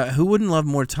wants. Who wouldn't love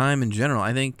more time in general?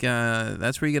 I think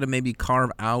that's where you got to maybe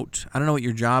carve out. I don't know what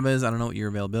your job is. I don't know what your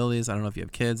availability is. I don't know if you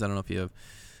have kids. I don't know if you have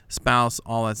a spouse.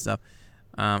 All that stuff.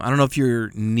 I don't know if you're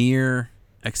near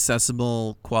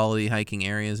accessible quality hiking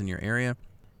areas in your area.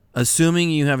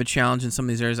 Assuming you have a challenge in some of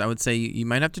these areas, I would say you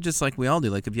might have to, just like we all do,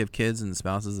 like if you have kids and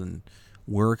spouses and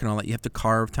work and all that, you have to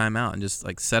carve time out and just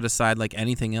like set aside, like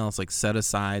anything else, like set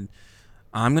aside,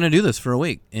 I'm going to do this for a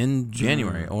week in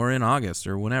January or in August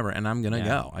or whenever, and I'm going to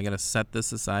go. I got to set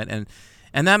this aside.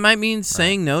 And that might mean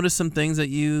saying no to some things that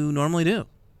you normally do.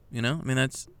 I mean,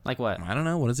 that's... Like what? I don't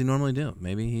know. What does he normally do?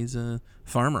 Maybe he's a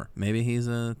farmer. Maybe he's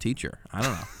a teacher. I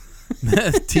don't know.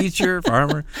 Teacher,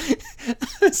 farmer.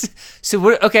 So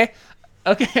what? Okay.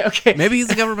 Maybe he's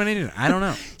a government agent. I don't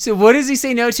know. So what does he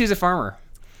say no to as a farmer?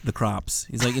 The crops.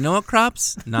 He's like, you know what,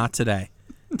 crops? Not today.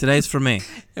 Today's for me.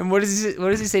 And what does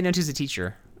he say no to as a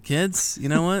teacher? Kids, you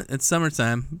know what? It's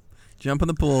summertime. Jump in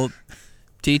the pool.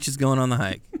 Teach is going on the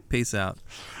hike. Peace out.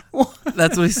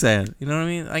 That's what he's saying. You know what I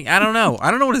mean? Like, I don't know. I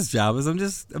don't know what his job is. I'm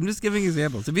just giving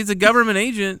examples. If he's a government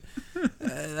agent,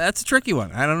 that's a tricky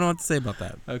one. I don't know what to say about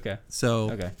that. Okay.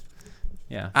 So, Okay.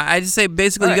 Yeah. I just say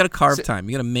basically All you right. got to carve So- time.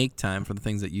 You got to make time for the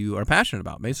things that you are passionate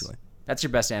about. Basically, That's your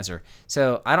best answer.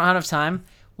 So I don't have enough time.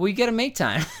 Well, you got to make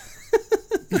time.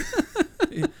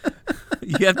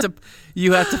 you have to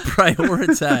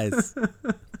prioritize.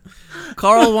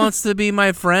 Carl wants to be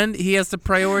my friend. He has to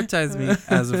prioritize me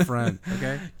as a friend.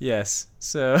 Okay. Yes.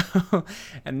 So,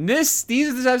 and these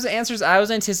are the types of answers I was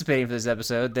anticipating for this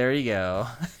episode. There you go.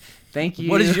 Thank you.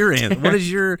 What is your answer?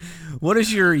 What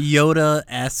is your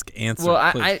Yoda-esque answer?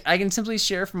 Well, please? I can simply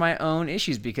share from my own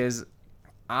issues because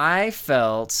I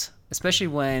felt, especially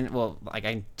when,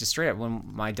 I just straight up, when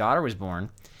my daughter was born,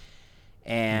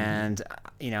 and,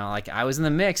 I was in the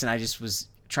mix and I just was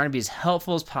trying to be as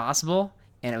helpful as possible,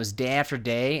 and it was day after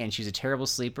day, and she was a terrible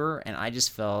sleeper, and I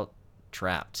just felt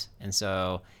trapped. And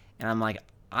I'm like,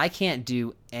 I can't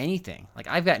do anything. Like,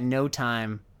 I've got no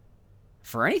time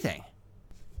for anything.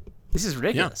 This is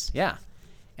ridiculous. Yeah.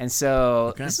 And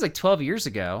so this is like 12 years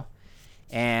ago,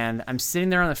 and I'm sitting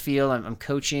there on the field. I'm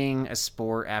coaching a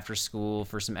sport after school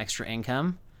for some extra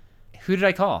income. Who did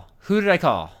I call?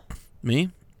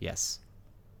 Me? Yes.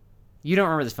 You don't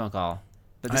remember this phone call.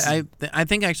 But this I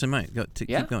think I actually might.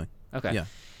 Keep going. Okay. Yeah.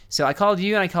 So I called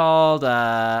you and I called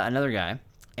another guy,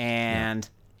 and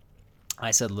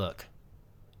I said, look,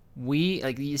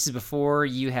 this is before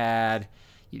you had...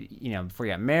 before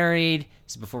you got married,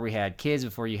 this is before we had kids,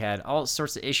 before you had all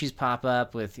sorts of issues pop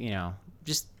up with,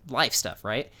 just life stuff,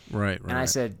 right? Right. And I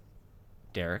said,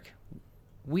 Derek,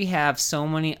 we have so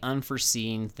many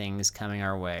unforeseen things coming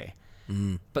our way.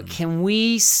 But can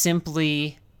we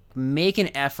simply make an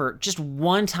effort just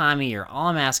one time a year? All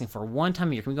I'm asking for, one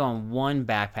time a year. Can we go on one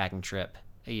backpacking trip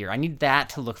a year? I need that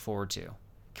to look forward to.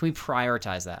 Can we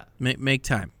prioritize that? Make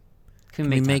time. Can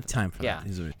we make time for that?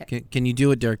 Can you do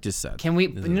what Derek just said? Can we?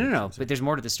 No. But there's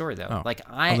more to the story, though. Oh.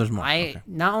 There's more. Okay.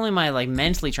 Not only am I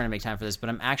mentally trying to make time for this, but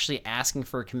I'm actually asking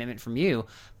for a commitment from you.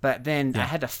 But then I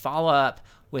had to follow up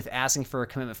with asking for a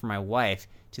commitment from my wife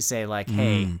to say like,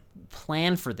 hey,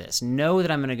 plan for this. Know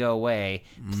that I'm going to go away.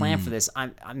 Plan for this.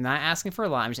 I'm not asking for a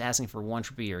lot. I'm just asking for one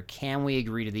trip a year. Can we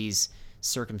agree to these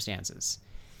circumstances?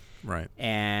 Right.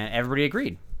 And everybody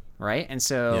agreed. Right. And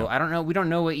so I don't know. We don't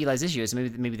know what Eli's issue is.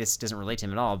 Maybe this doesn't relate to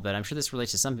him at all, but I'm sure this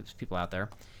relates to some people out there.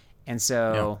 And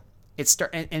so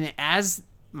and as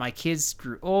my kids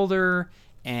grew older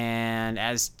and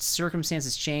as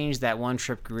circumstances changed, that one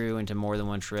trip grew into more than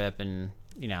one trip. And,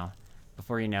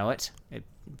 before you know it, it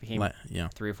became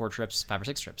 3 or 4 trips, 5 or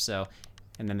 6 trips. So,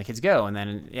 and then the kids go. And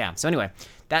then, So anyway,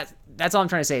 that's all I'm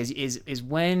trying to say is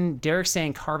when Derek's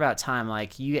saying carve out time,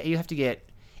 like you have to get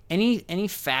any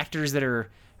factors that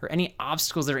are, or any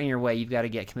obstacles that are in your way, you've got to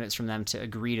get commitments from them to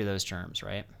agree to those terms,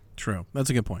 right? True.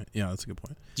 That's a good point. Yeah, that's a good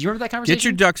point. Do you remember that conversation? Get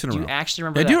your ducks in a row. Do you actually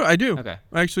remember that? I do. Okay.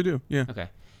 I actually do. Yeah. Okay.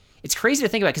 It's crazy to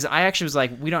think about because I actually was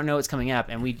like, we don't know what's coming up,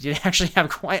 and we did actually have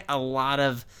quite a lot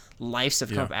of life stuff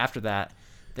come up after that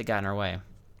got in our way.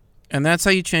 And that's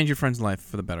how you change your friend's life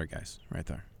for the better, guys. Right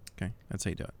there. Okay. That's how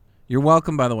you do it. You're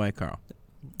welcome, by the way, Carl.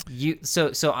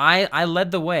 So I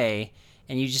led the way,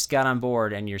 and you just got on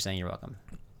board, and you're saying you're welcome.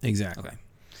 Exactly. Okay.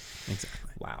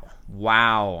 Exactly.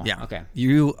 Wow. Yeah. Okay.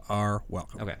 You are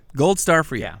welcome. Okay. Gold star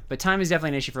for you. Yeah, but time is definitely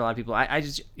an issue for a lot of people. I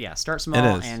just start small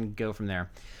and go from there.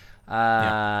 We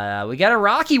got a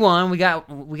Rocky one. We got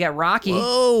Rocky.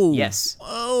 Whoa. Yes.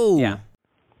 Whoa. Yeah.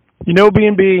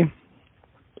 B&B,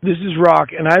 this is Rock,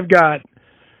 and I've got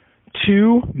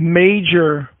 2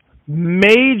 major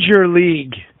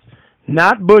league,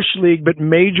 not Bush League, but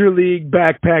major league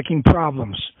backpacking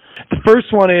problems. The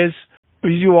first one is,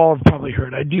 as you all have probably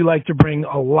heard, I do like to bring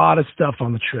a lot of stuff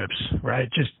on the trips, right?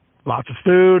 Just lots of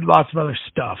food, lots of other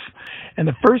stuff. And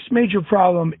the first major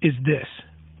problem is this.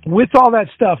 With all that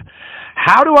stuff,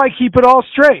 how do I keep it all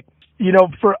straight?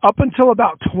 For up until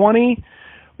about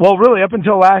up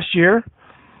until last year,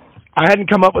 I hadn't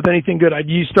come up with anything good. I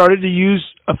started to use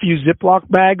a few Ziploc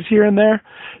bags here and there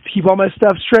to keep all my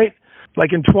stuff straight.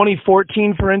 Like in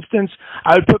 2014, for instance,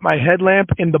 I would put my headlamp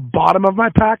in the bottom of my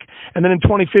pack, and then in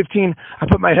 2015, I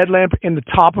put my headlamp in the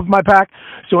top of my pack.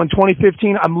 So in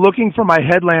 2015, I'm looking for my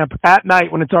headlamp at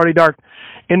night when it's already dark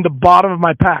in the bottom of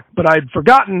my pack, but I'd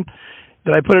forgotten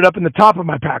that I put it up in the top of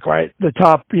my pack, right? The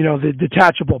top, the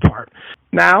detachable part.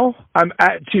 Now,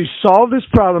 to solve this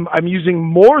problem, I'm using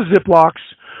more Ziplocs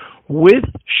with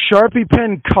Sharpie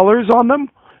pen colors on them,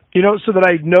 so that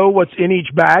I know what's in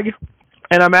each bag.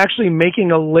 And I'm actually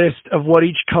making a list of what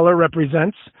each color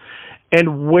represents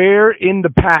and where in the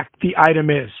pack the item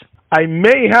is. I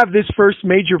may have this first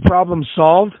major problem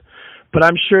solved, but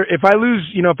I'm sure if I lose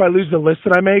the list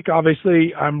that I make,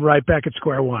 obviously I'm right back at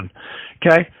square one.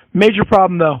 Okay? Major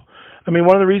problem though.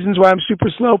 One of the reasons why I'm super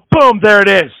slow, boom, there it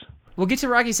is. We'll get to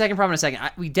Rocky's second problem in a second.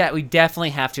 We definitely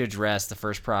have to address the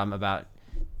first problem about,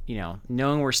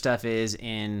 knowing where stuff is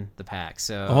in the pack.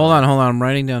 So hold on. I'm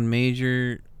writing down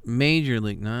major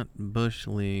league, not Bush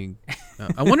League.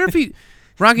 I wonder if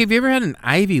Rocky, have you ever had an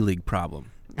Ivy League problem?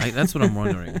 That's what I'm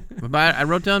wondering. But I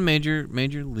wrote down major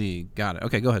league. Got it.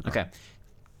 Okay, go ahead. Okay.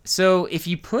 So if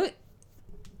you put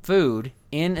food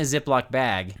in a Ziploc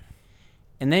bag,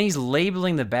 and then he's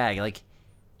labeling the bag, like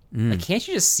can't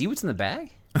you just see what's in the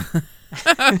bag?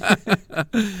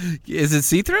 Is it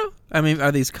see-through?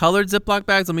 Are these colored Ziploc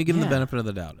bags? Let me give them the benefit of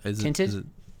the doubt. Tinted? Is it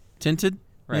tinted?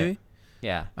 Right. Maybe?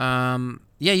 Yeah.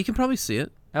 Yeah, you can probably see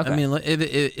it. Okay.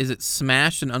 Is it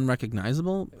smashed and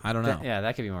unrecognizable? I don't know.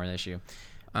 That could be more of an issue.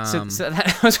 So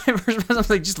that was my first question. I was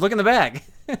like, just look in the bag.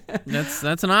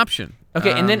 That's an option.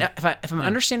 Okay, and then if I'm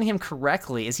understanding him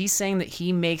correctly, is he saying that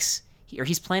he's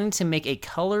planning to make a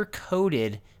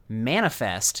color-coded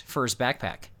manifest for his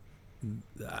backpack?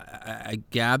 I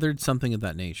gathered something of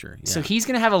that nature. Yeah. So he's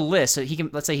going to have a list. So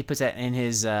let's say he puts that in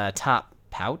his top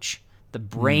pouch, the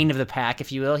brain of the pack,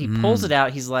 if you will. He pulls it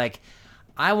out. He's like,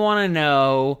 I want to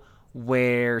know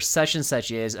where such and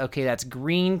such is. Okay, that's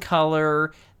green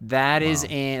color. That is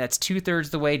that's 2/3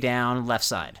 the way down, left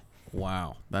side.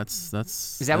 Wow, that's.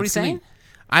 Is that what he's saying?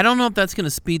 I don't know if that's going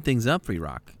to speed things up for you,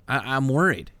 Rock. I'm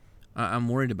worried. I'm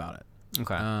worried about it.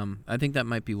 Okay. I think that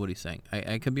might be what he's saying.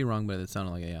 I could be wrong, but it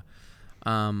sounded like yeah.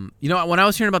 When I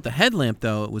was hearing about the headlamp,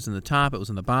 though, it was in the top, it was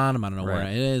in the bottom. I don't know where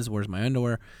it is. Where's my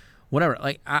underwear? Whatever.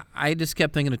 Like I just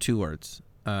kept thinking of 2 words,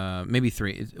 maybe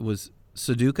 3. It was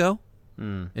Sudoku.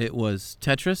 It was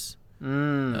Tetris.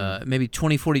 Maybe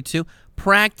 2042.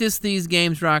 Practice these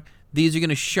games, Rock. These are going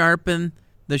to sharpen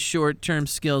the short-term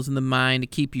skills in the mind to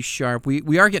keep you sharp.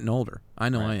 We are getting older. I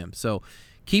know I am. So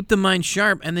keep the mind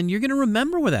sharp, and then you're going to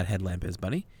remember where that headlamp is,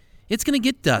 buddy. It's going to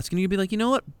get dusk, and you'll be like, you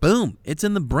know what? Boom. It's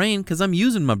in the brain because I'm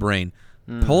using my brain.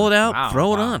 Pull it out,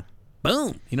 throw it on.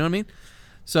 Boom. You know what I mean?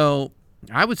 So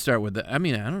I would start with I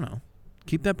don't know.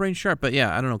 keep that brain sharp. But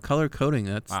yeah, I don't know, color coding.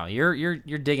 That's Wow, you're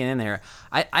digging in there.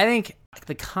 I think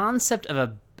the concept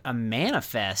of a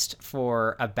manifest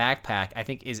for a backpack, I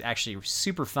think, is actually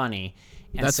super funny.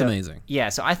 And that's amazing. Yeah,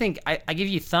 so I think I give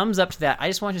you thumbs up to that. I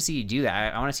just want to see you do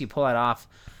that. I want to see you pull that off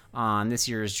on this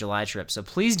year's July trip. So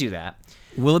please do that.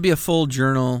 Will it be a full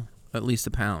journal, at least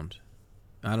a pound?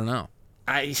 I don't know.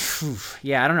 I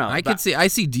don't know. I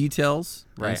see details.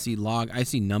 Right. I see I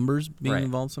see numbers being Right.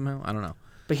 involved somehow. I don't know.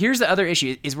 But here's the other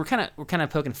issue: is we're kind of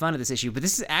poking fun at this issue, but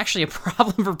this is actually a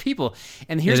problem for people.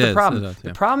 And here's the problem: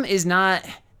 the problem is not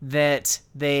that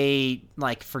they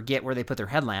like forget where they put their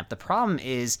headlamp. The problem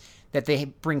is that they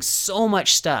bring so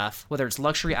much stuff, whether it's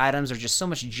luxury items or just so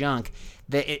much junk,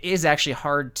 that it is actually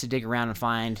hard to dig around and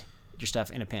find your stuff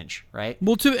in a pinch, right?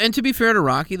 Well, to be fair to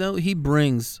Rocky though, he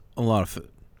brings a lot of food.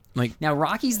 Like now,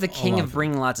 Rocky's the king of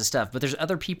bringing lots of stuff, but there's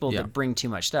other people that bring too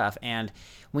much stuff. And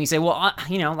when you say, well,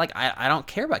 I don't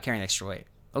care about carrying extra weight.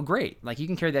 Oh, great. Like, you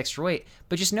can carry the extra weight,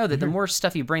 but just know that the more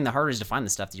stuff you bring, the harder it is to find the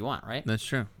stuff that you want, right? That's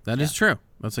true. That is true.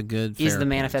 That's a good Is the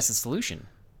manifest a solution?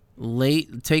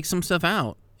 Take some stuff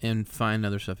out and find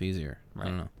other stuff easier. Right. I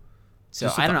don't know.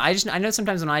 So I don't know. I know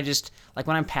sometimes when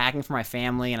when I'm packing for my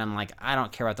family and I'm like, I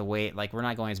don't care about the weight. Like, we're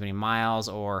not going as many miles,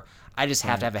 or I just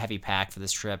have to have a heavy pack for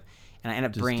this trip. And I end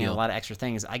up bringing a lot of extra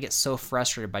things. I get so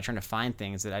frustrated by trying to find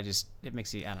things that it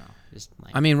makes you, I don't know. Just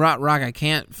like, I mean, Rock, I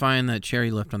can't find that cherry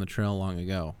lift on the trail long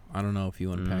ago. I don't know if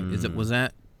you unpacked. Was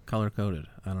that color coded?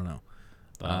 I don't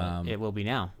know. It will be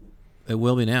now. It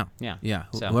will be now. Yeah. Yeah.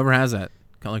 So, whoever has that,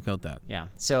 color code that. Yeah.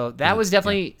 So that was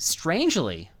definitely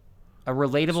strangely a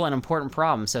relatable and important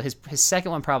problem. So his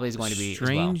second one probably is going to be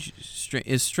strange.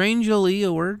 Is strangely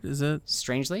a word? Is it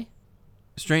strangely?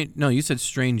 Strange. No, you said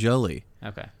strangely.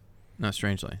 Okay. Not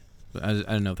strangely. But I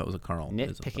didn't know if that was a Carl.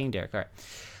 Nitpicking Derek. All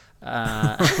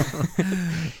right.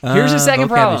 Here's the second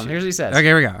problem. Here's what he says. Okay,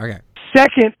 here we go. Okay.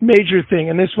 Second major thing,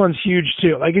 and this one's huge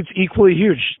too. Like, it's equally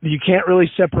huge. You can't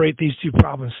really separate these two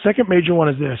problems. Second major one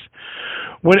is this.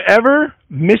 Whenever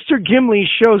Mr. Gimli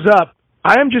shows up,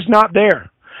 I am just not there.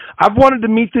 I've wanted to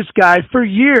meet this guy for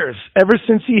years, ever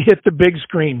since he hit the big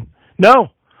screen. No,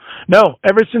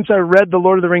 ever since I read the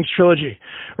Lord of the Rings trilogy,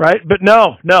 right? But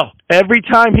no. Every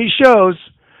time he shows,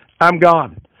 I'm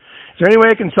gone. Is there any way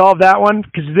I can solve that one?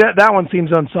 Because that one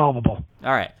seems unsolvable.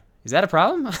 All right. Is that a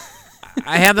problem?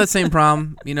 I have that same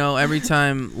problem. You know, every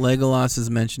time Legolas is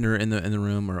mentioned or in the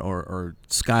room or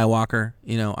Skywalker,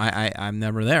 you know, I'm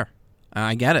never there.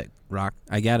 I get it, Rock.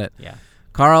 I get it. Yeah.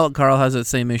 Carl has that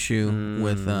same issue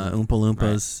with Oompa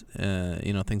Loompas,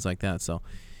 right. Things like that. So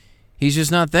he's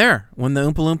just not there when the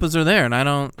Oompa Loompas are there, and I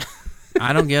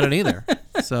don't get it either.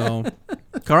 So,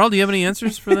 Carl, do you have any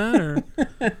answers for that, or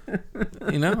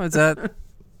is that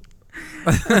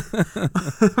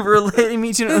relating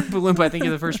me to an Oompa Loompa? I think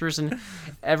you're the first person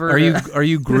ever. Are you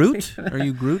Groot? Are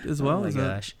you Groot as well? Oh my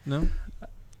gosh! No.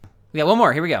 We got one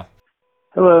more. Here we go.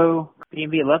 Hello,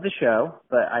 B&B. Love the show,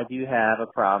 but I do have a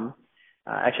problem.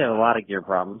 Actually, I have a lot of gear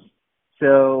problems.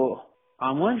 So,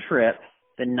 on one trip,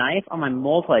 the knife on my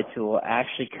multi-tool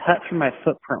actually cut through my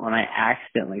footprint when I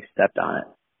accidentally stepped on it.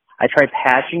 I tried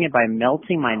patching it by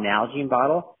melting my Nalgene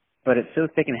bottle, but it's so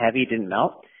thick and heavy it didn't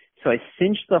melt. So I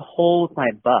cinched the hole with my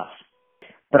buff.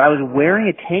 But I was wearing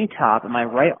a tank top and my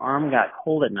right arm got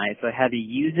cold at night, so I had to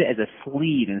use it as a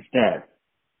sleeve instead.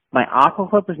 My aqua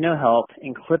clip was no help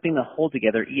in clipping the hole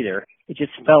together either. It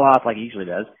just fell off like it usually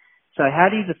does. So I had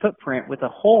to use a footprint with a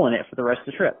hole in it for the rest of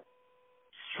the trip.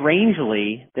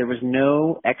 Strangely, there was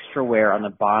no extra wear on the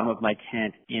bottom of my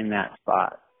tent in that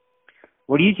spot.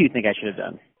 What do you two think I should have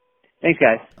done? Thanks,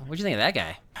 guys. What'd you think of that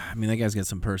guy? I mean, that guy's got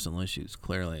some personal issues,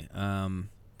 clearly.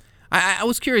 I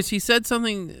was curious. He said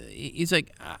something. He's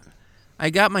like, I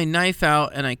got my knife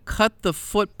out and I cut the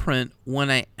footprint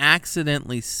when I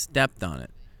accidentally stepped on it.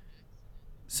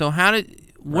 So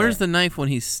where's the knife when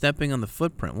he's stepping on the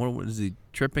footprint? What is he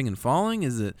tripping and falling?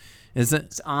 Is it?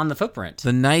 It's on the footprint.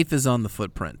 The knife is on the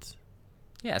footprint.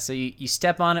 Yeah, so you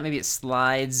step on it, maybe it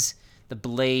slides, the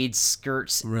blade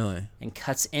skirts really and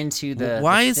cuts into the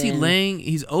Why the is he laying,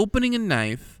 he's opening a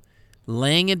knife,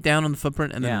 laying it down on the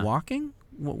footprint and then walking?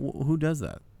 Who does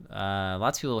that?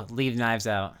 Lots of people leave knives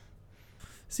out.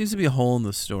 Seems to be a hole in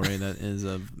the story that is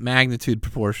of magnitude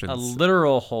proportions. A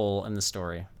literal hole in the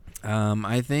story.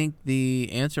 I think the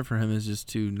answer for him is just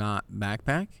to not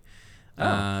backpack.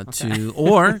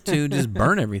 To just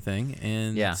burn everything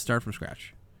and start from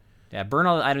scratch. Yeah, burn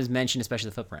all the items mentioned, especially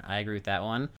the footprint. I agree with that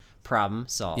one. Problem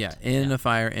solved. Yeah, in a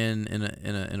fire in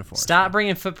a forest. Stop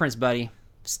bringing footprints, buddy.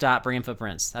 Stop bringing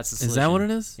footprints. That's the solution. Is that what it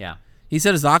is? Yeah. He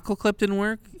said his aqua clip didn't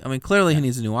work. I mean, clearly he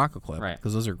needs a new aqua clip, right?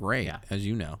 because those are great, as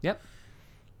you know. Yep.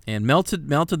 And melted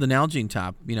the Nalgene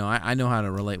top. I know how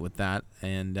to relate with that.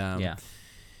 And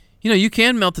you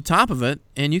can melt the top of it,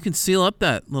 and you can seal up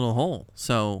that little hole.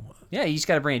 So yeah, you just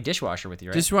got to bring a dishwasher with you,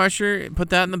 right? Dishwasher, put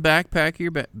that in the backpack of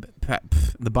your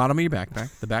the bottom of your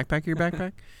backpack, the backpack of your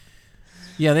backpack.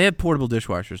 Yeah, they have portable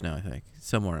dishwashers now, I think,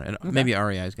 somewhere. And maybe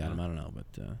REI's got them. I don't know, but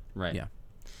right. Yeah.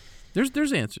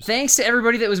 There's answers. Thanks to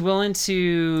everybody that was willing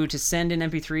to send in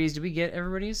MP3s. Did we get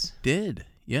everybody's? Did.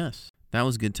 Yes. That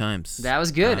was good times. That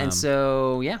was good. And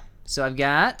so I've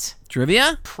got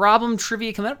trivia? Problem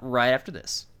trivia coming up right after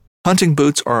this. Hunting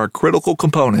boots are a critical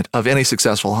component of any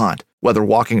successful hunt. Whether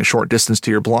walking a short distance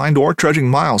to your blind or trudging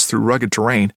miles through rugged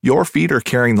terrain, your feet are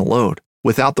carrying the load.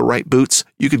 Without the right boots,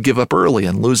 you could give up early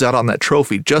and lose out on that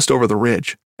trophy just over the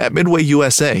ridge. At Midway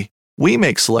USA, we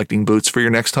make selecting boots for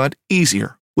your next hunt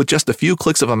easier. With just a few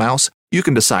clicks of a mouse, you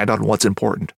can decide on what's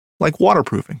important, like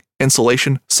waterproofing,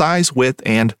 insulation, size, width,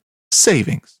 and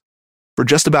savings. For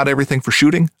just about everything for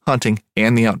shooting, hunting,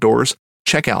 and the outdoors,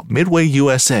 check out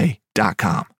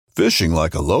MidwayUSA.com. Fishing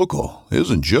like a local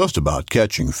isn't just about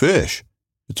catching fish.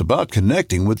 It's about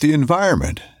connecting with the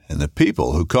environment and the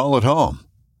people who call it home.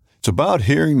 It's about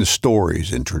hearing the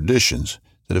stories and traditions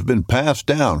that have been passed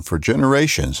down for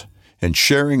generations and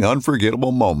sharing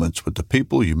unforgettable moments with the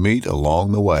people you meet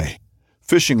along the way.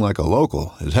 Fishing like a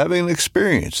local is having an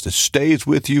experience that stays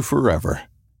with you forever.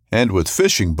 And with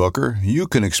Fishing Booker, you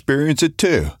can experience it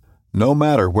too, no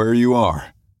matter where you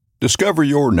are. Discover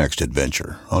your next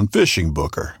adventure on Fishing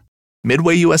Booker.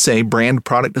 Midway USA brand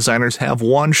product designers have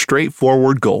one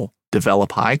straightforward goal: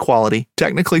 develop high-quality,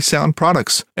 technically sound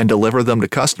products and deliver them to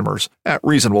customers at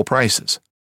reasonable prices.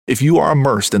 If you are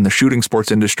immersed in the shooting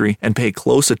sports industry and pay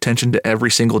close attention to every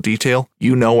single detail,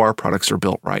 you know our products are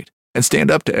built right and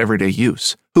stand up to everyday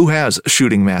use. Who has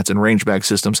shooting mats and range bag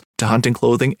systems to hunting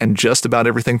clothing and just about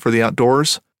everything for the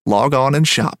outdoors? Log on and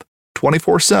shop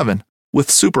 24/7 with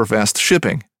super fast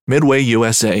shipping.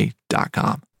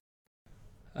 MidwayUSA.com.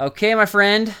 Okay, my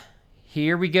friend,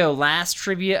 here we go. Last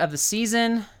trivia of the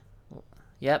season.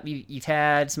 Yep, you've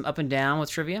had some up and down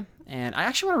with trivia, and I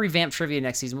actually want to revamp trivia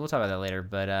next season. We'll talk about that later,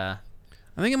 but I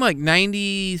think I'm like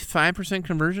 95%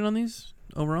 conversion on these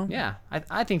overall. Yeah,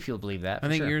 I think people believe that. I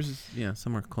think sure. yours is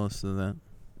somewhere close to that.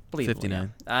 Believable,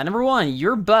 59. Yeah. Number one,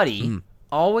 your buddy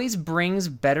always brings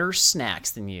better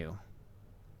snacks than you,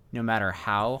 no matter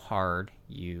how hard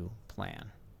you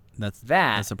plan.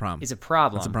 That's a problem. Is a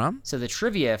problem. That's a problem? So the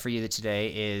trivia for you today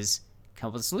is come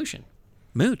up with a solution.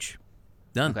 Mooch.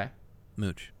 Done. Okay.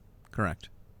 Mooch. Correct.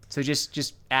 So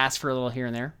just ask for a little here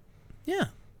and there? Yeah.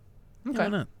 Okay. Why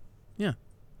not? Yeah.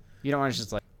 You don't want to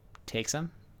just like take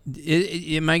some?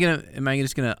 Am I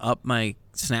just gonna up my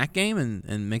snack game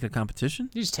and make a competition?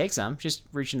 You just take some. Just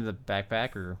reach into the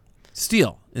backpack or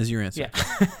steal is your answer. Yeah.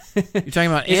 You're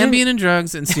talking about Ambien and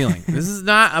drugs and stealing. This is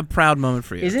not a proud moment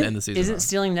for you to end the season. Isn't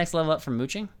stealing next level up from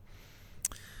mooching?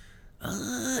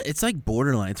 It's like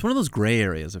borderline. It's one of those gray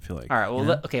areas, I feel like. All right.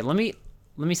 Well, okay. Let me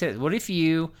say this. What if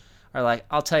you are like,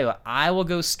 I'll tell you what, I will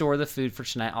go store the food for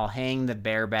tonight. I'll hang the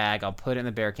bear bag. I'll put it in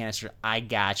the bear canister. I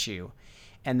got you.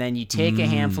 And then you take a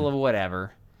handful of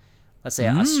whatever. Let's say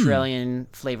Australian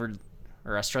flavored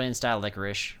or Australian style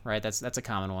licorice, right? That's a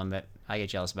common one that I get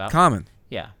jealous about. Common.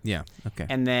 Yeah. Yeah. Okay.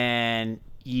 And then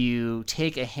you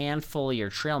take a handful of your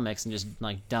trail mix and just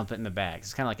like dump it in the bags.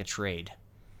 It's kind of like a trade.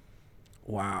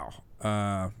 Wow.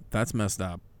 That's messed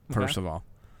up. First of all,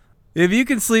 if you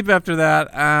can sleep after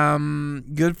that,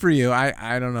 good for you.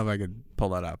 I don't know if I could pull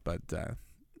that up, but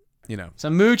So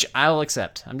mooch, I will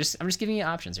accept. I'm just giving you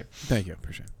options here. Thank you.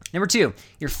 Appreciate it. Number 2,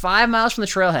 you're 5 miles from the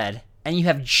trailhead and you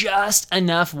have just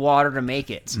enough water to make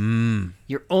it.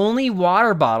 Your only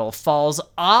water bottle falls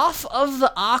off of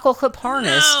the aqua clip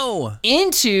harness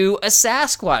into a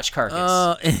Sasquatch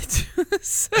carcass. Into a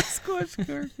Sasquatch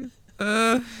carcass.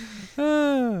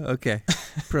 Okay.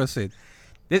 Proceed.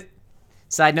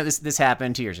 Side note: This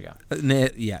happened 2 years ago. No,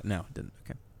 it didn't.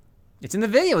 Okay. It's in the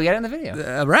video. We got it in the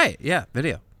video. Right? Yeah,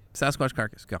 video. Sasquatch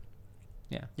carcass. Go.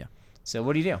 Yeah. Yeah. So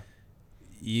what do?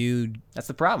 That's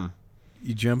the problem.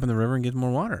 You jump in the river and get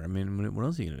more water. I mean, what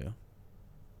else are you gonna do?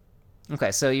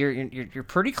 Okay, so you're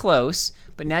pretty close,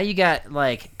 but now you got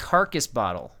like carcass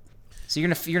bottle. So you're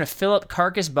gonna fill up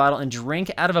carcass bottle and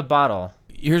drink out of a bottle.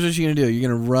 Here's what you're gonna do. You're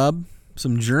gonna rub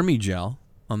some Germy gel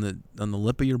on the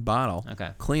lip of your bottle.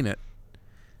 Okay. Clean it,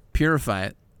 purify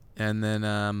it, and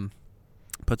then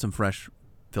put some fresh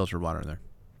filtered water in there.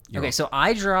 So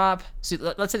I drop. So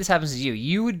let's say this happens to you.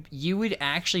 You would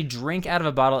actually drink out of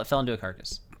a bottle that fell into a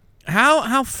carcass.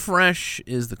 How fresh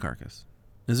is the carcass?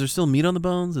 Is there still meat on the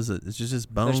bones? It's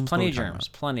just bones? There's plenty of germs.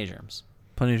 Plenty of germs.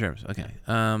 Plenty of germs. Okay.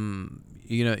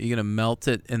 You gonna melt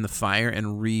it in the fire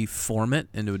and reform it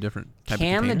into a different type of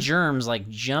Can container? the germs like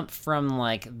jump from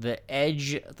like the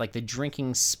edge, like the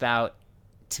drinking spout,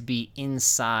 to be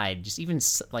inside, just even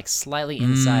like slightly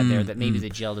inside there, that maybe the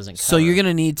gel doesn't cover? So you're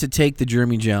gonna need to take the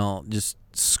germy gel, just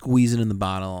squeeze it in the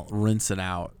bottle, rinse it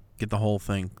out, get the whole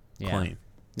thing clean.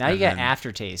 Now you And got then-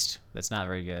 aftertaste. That's not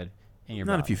very good in your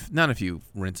body. Not if you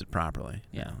rinse it properly.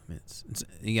 Yeah. I mean,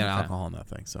 you got Okay. alcohol in that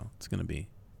thing, so it's gonna be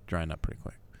drying up pretty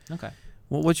quick. Okay.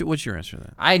 Well, what's your answer to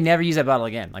that? I never use that bottle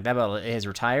again. Like that bottle is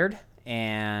retired,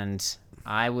 and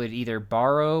I would either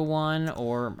borrow one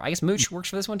or I guess Mooch works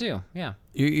for this one too. Yeah.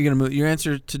 You're gonna move. Your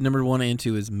answer to number 1 and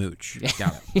 2 is Mooch.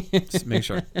 Got it. Just make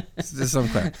sure. Just so I'm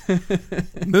clear.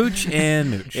 Mooch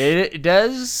and Mooch. It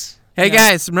does. Hey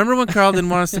guys, remember when Carl didn't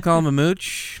want us to call him a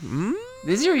Mooch?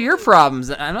 These are your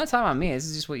problems. I'm not talking about me. This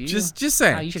is just what you Just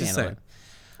saying. how you should just handle saying.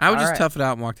 it. I would All just right. tough it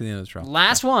out and walk to the end of the trail.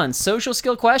 Last one, social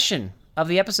skill question of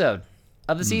the episode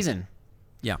of the season.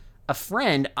 Yeah. A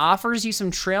friend offers you some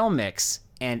trail mix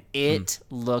and it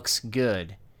looks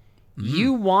good.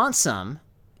 You want some.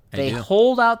 They do.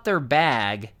 hold out their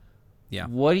bag. Yeah.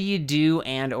 What do you do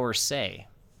and or say?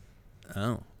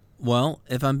 Oh. Well,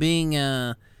 if I'm being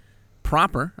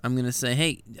proper, I'm going to say,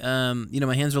 hey,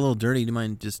 my hands are a little dirty. Do you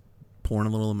mind just pouring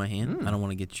a little in my hand? I don't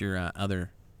want to get your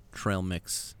other trail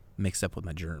mix mixed up with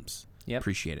my germs. Yep.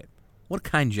 Appreciate it. What a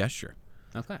kind gesture.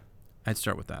 Okay. I'd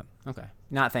start with that. Okay.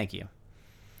 Not thank you.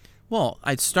 Well,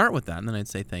 I'd start with that, and then I'd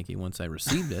say thank you once I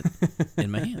received it in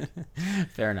my hand.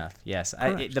 Fair enough. Yes.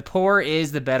 Correct. The pour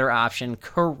is the better option.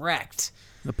 Correct.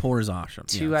 The pour is awesome.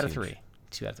 2 out of 3.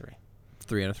 2 out of 3.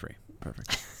 3 out of 3.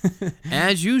 Perfect.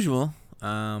 As usual.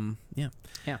 Yeah.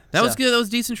 Yeah. That was so- good. That was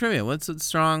decent trivia. What's a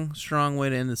strong way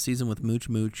to end the season with Mooch,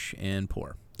 Mooch, and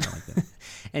pour? I like that.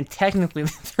 And technically, the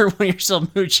third one you're still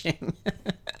mooching.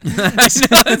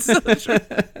 It's so true.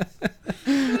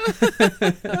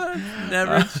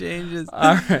 Never changes.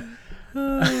 All right.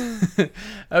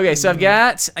 Okay, so I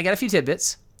got a few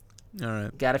tidbits. All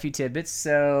right. Got a few tidbits.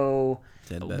 So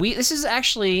Tidbit. this is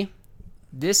actually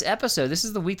this episode. This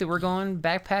is the week that we're going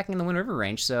backpacking in the Wind River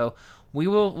Range. So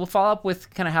we'll follow up with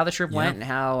kind of how the trip went and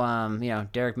how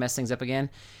Derek messed things up again.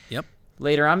 Yep.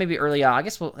 Later on, maybe early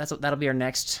August. Well, that'll be our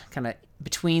next kind of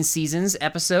between seasons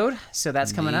episode. So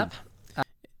that's coming up.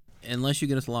 Unless you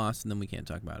get us lost, and then we can't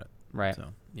talk about it. Right. So,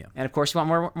 yeah. And of course, you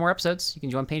want more episodes, you can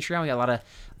join Patreon. We got a lot of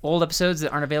old episodes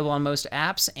that aren't available on most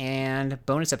apps and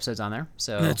bonus episodes on there.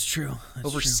 So That's true. That's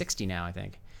over true. 60 now, I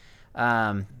think.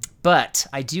 But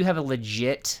I do have a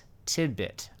legit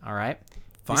tidbit. All right.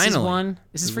 Finally.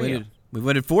 This is for you. We've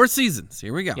waited 4 seasons.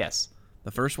 Here we go. Yes.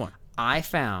 The first one. I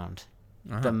found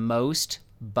the most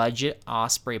budget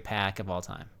Osprey pack of all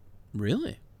time.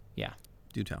 Really? Yeah.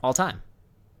 Do tell. All time.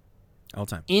 All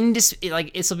time. This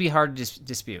will be hard to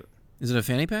dispute. Is it a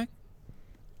fanny pack?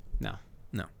 No.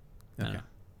 No. Okay. No.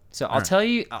 So I'll tell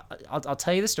you. I'll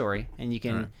tell you the story, and you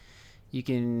can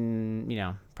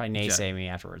probably naysay me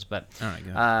afterwards. But all right,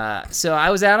 go ahead. So I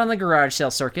was out on the garage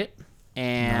sale circuit,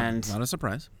 and not a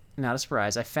surprise. Not a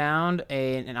surprise. I found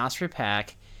an Osprey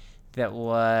pack that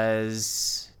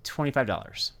was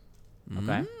 $25.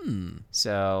 Okay.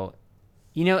 So,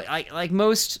 like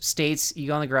most states, you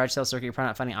go on the garage sale circuit, you're probably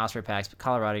not finding Osprey packs, but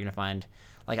Colorado, you're gonna find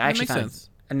I actually makes found sense.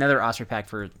 another Osprey pack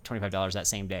for $25 that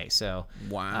same day. So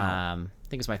Wow. I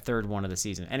think it's my third one of the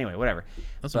season. Anyway, whatever.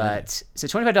 That's but so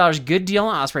 $25, good deal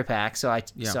on Osprey pack. So I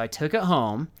took it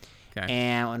home. Okay.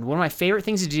 And one of my favorite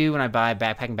things to do when I buy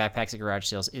backpacks at garage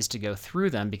sales is to go through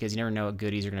them because you never know what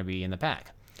goodies are going to be in the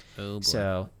pack. Oh boy.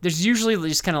 So there's usually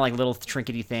just kind of like little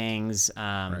trinkety things.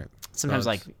 Sometimes Bugs.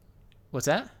 like, what's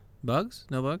that? Bugs?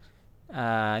 No bugs?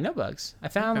 No bugs. I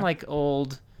found like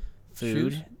old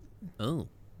food. Shoes? Oh.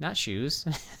 Not shoes.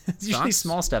 It's usually Socks?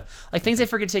 small stuff. Like things I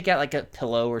forget to take out, like a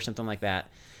pillow or something like that.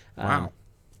 Wow.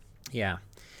 Yeah.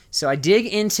 So I dig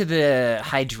into the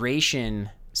hydration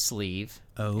sleeve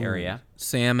area.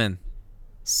 Salmon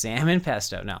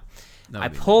pesto. No. I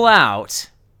would be pull out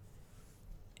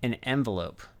an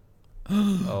envelope.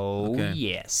 Okay.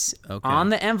 Yes. Okay. On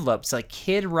the envelope, it's like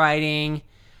kid writing.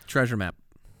 Treasure map.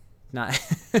 Not.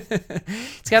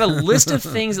 It's got a list of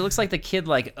things. It looks like the kid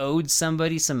like owed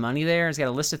somebody some money there. It's got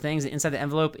a list of things. Inside the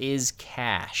envelope is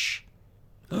cash.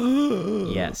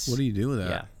 Yes. What do you do with that?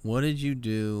 Yeah. What did you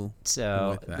do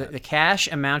So with that? the cash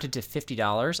amounted to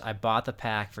 $50. I bought the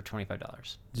pack for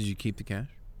 $25. Did you keep the cash?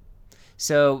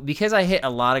 So because I hit a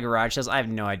lot of garage sales, I have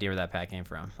no idea where that pack came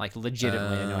from. Like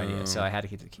legitimately, I have no idea. So I had to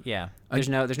keep the There's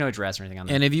no address or anything on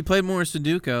there. And if you played more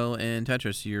Sudoku and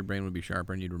Tetris, your brain would be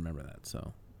sharper and you'd remember that.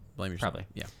 So blame yourself. Probably.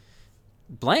 Yeah.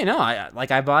 No,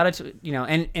 I bought it,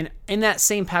 and in that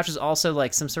same pouch was also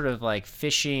like some sort of like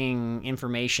fishing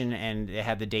information, and it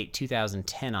had the date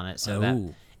 2010 on it. So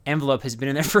that envelope has been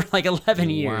in there for like 11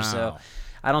 years. So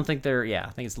I don't think I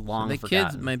think it's long the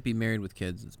forgotten. kids might be married with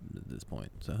kids at this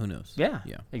point. So who knows? Yeah,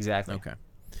 exactly. Okay.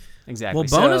 Exactly. Well,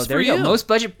 bonus so there for you you. go. Most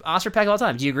budget Osprey pack of all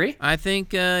time. Do you agree? I think,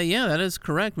 that is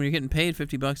correct. When you're getting paid $50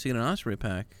 to get an Osprey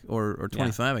pack, or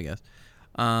 25, I guess.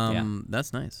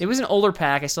 That's nice. It was an older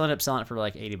pack. I still ended up selling it for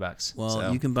like $80.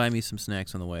 Well, you can buy me some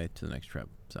snacks on the way to the next trip.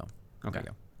 So okay, there you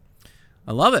go.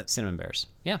 I love it. Cinnamon Bears.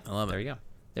 Yeah, I love it. There you go.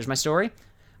 There's my story.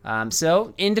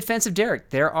 So in defense of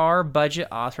Derek, there are budget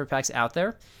Osprey packs out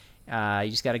there. You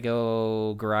just got to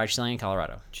go garage selling in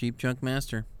Colorado. Cheap Junk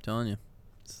Master, I'm telling you,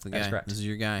 this is the guy. That's correct. This is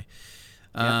your guy.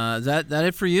 Is that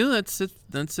it for you? That's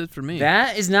it for me.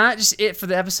 That is not just it for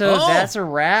the episode. That's a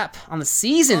wrap on the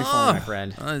season for my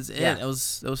friend. That's it. That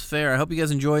was fair. I hope you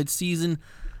guys enjoyed season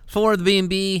 4 of the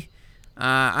B&B.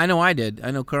 I know I did.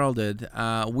 I know Carl did.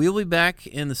 We'll be back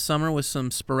in the summer with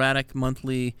some sporadic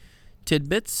monthly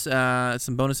tidbits,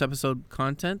 some bonus episode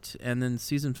content, and then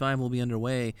season 5 will be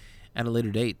underway at a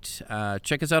later date.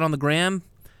 Check us out on the gram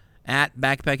at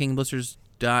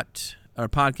backpackingblisters.podcast,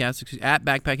 at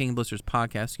Backpacking and Blisters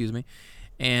Podcast, excuse me.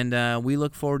 And we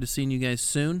look forward to seeing you guys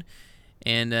soon.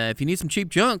 And if you need some cheap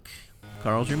junk,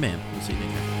 Carl's your man. We'll see you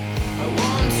later. I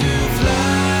want to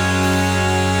fly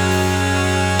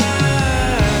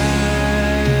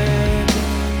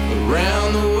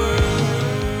around the world.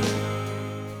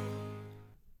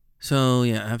 So,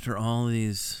 yeah, after all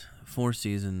these 4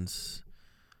 seasons,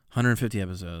 150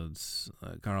 episodes,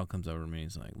 Carl comes over to me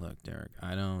and he's like, look, Derek,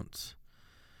 I don't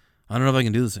know if I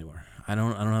can do this anymore. I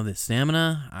don't have the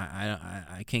stamina.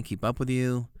 I can't keep up with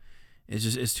you.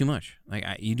 It's too much. Like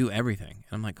you do everything.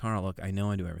 And I'm like, Carl, look, I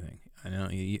know I do everything. I know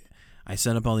I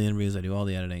set up all the interviews. I do all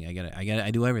the editing. I get it.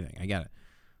 I do everything. I got it.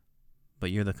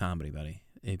 But you're the comedy buddy.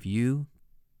 If you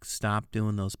stop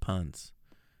doing those puns,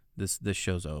 this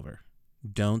show's over.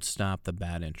 Don't stop the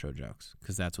bad intro jokes,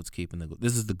 because that's what's keeping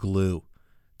this is the glue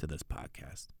to this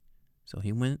podcast. So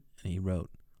he went and he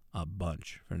wrote a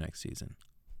bunch for next season.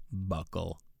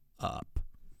 Buckle up.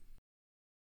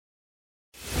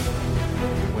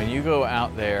 When you go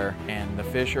out there and the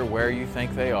fish are where you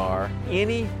think they are,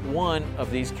 any one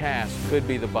of these casts could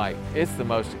be the bite. It's the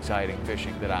most exciting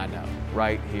fishing that I know,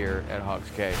 right here at Hawks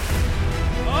Cave.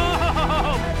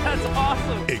 Oh, that's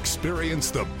awesome! Experience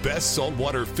the best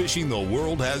saltwater fishing the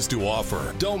world has to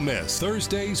offer. Don't miss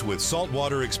Thursdays with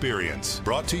Saltwater Experience,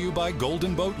 brought to you by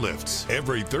Golden Boat Lifts,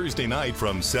 every Thursday night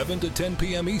from 7 to 10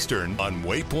 p.m. Eastern on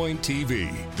Waypoint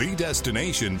TV, the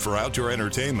destination for outdoor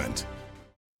entertainment.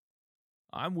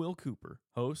 I'm Will Cooper,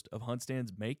 host of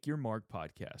HuntStand's Make Your Mark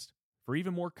podcast. For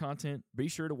even more content, be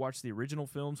sure to watch the original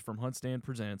films from HuntStand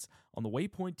Presents on the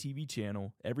Waypoint TV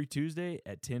channel every Tuesday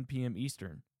at 10 p.m.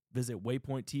 Eastern. Visit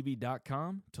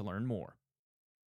waypointtv.com to learn more.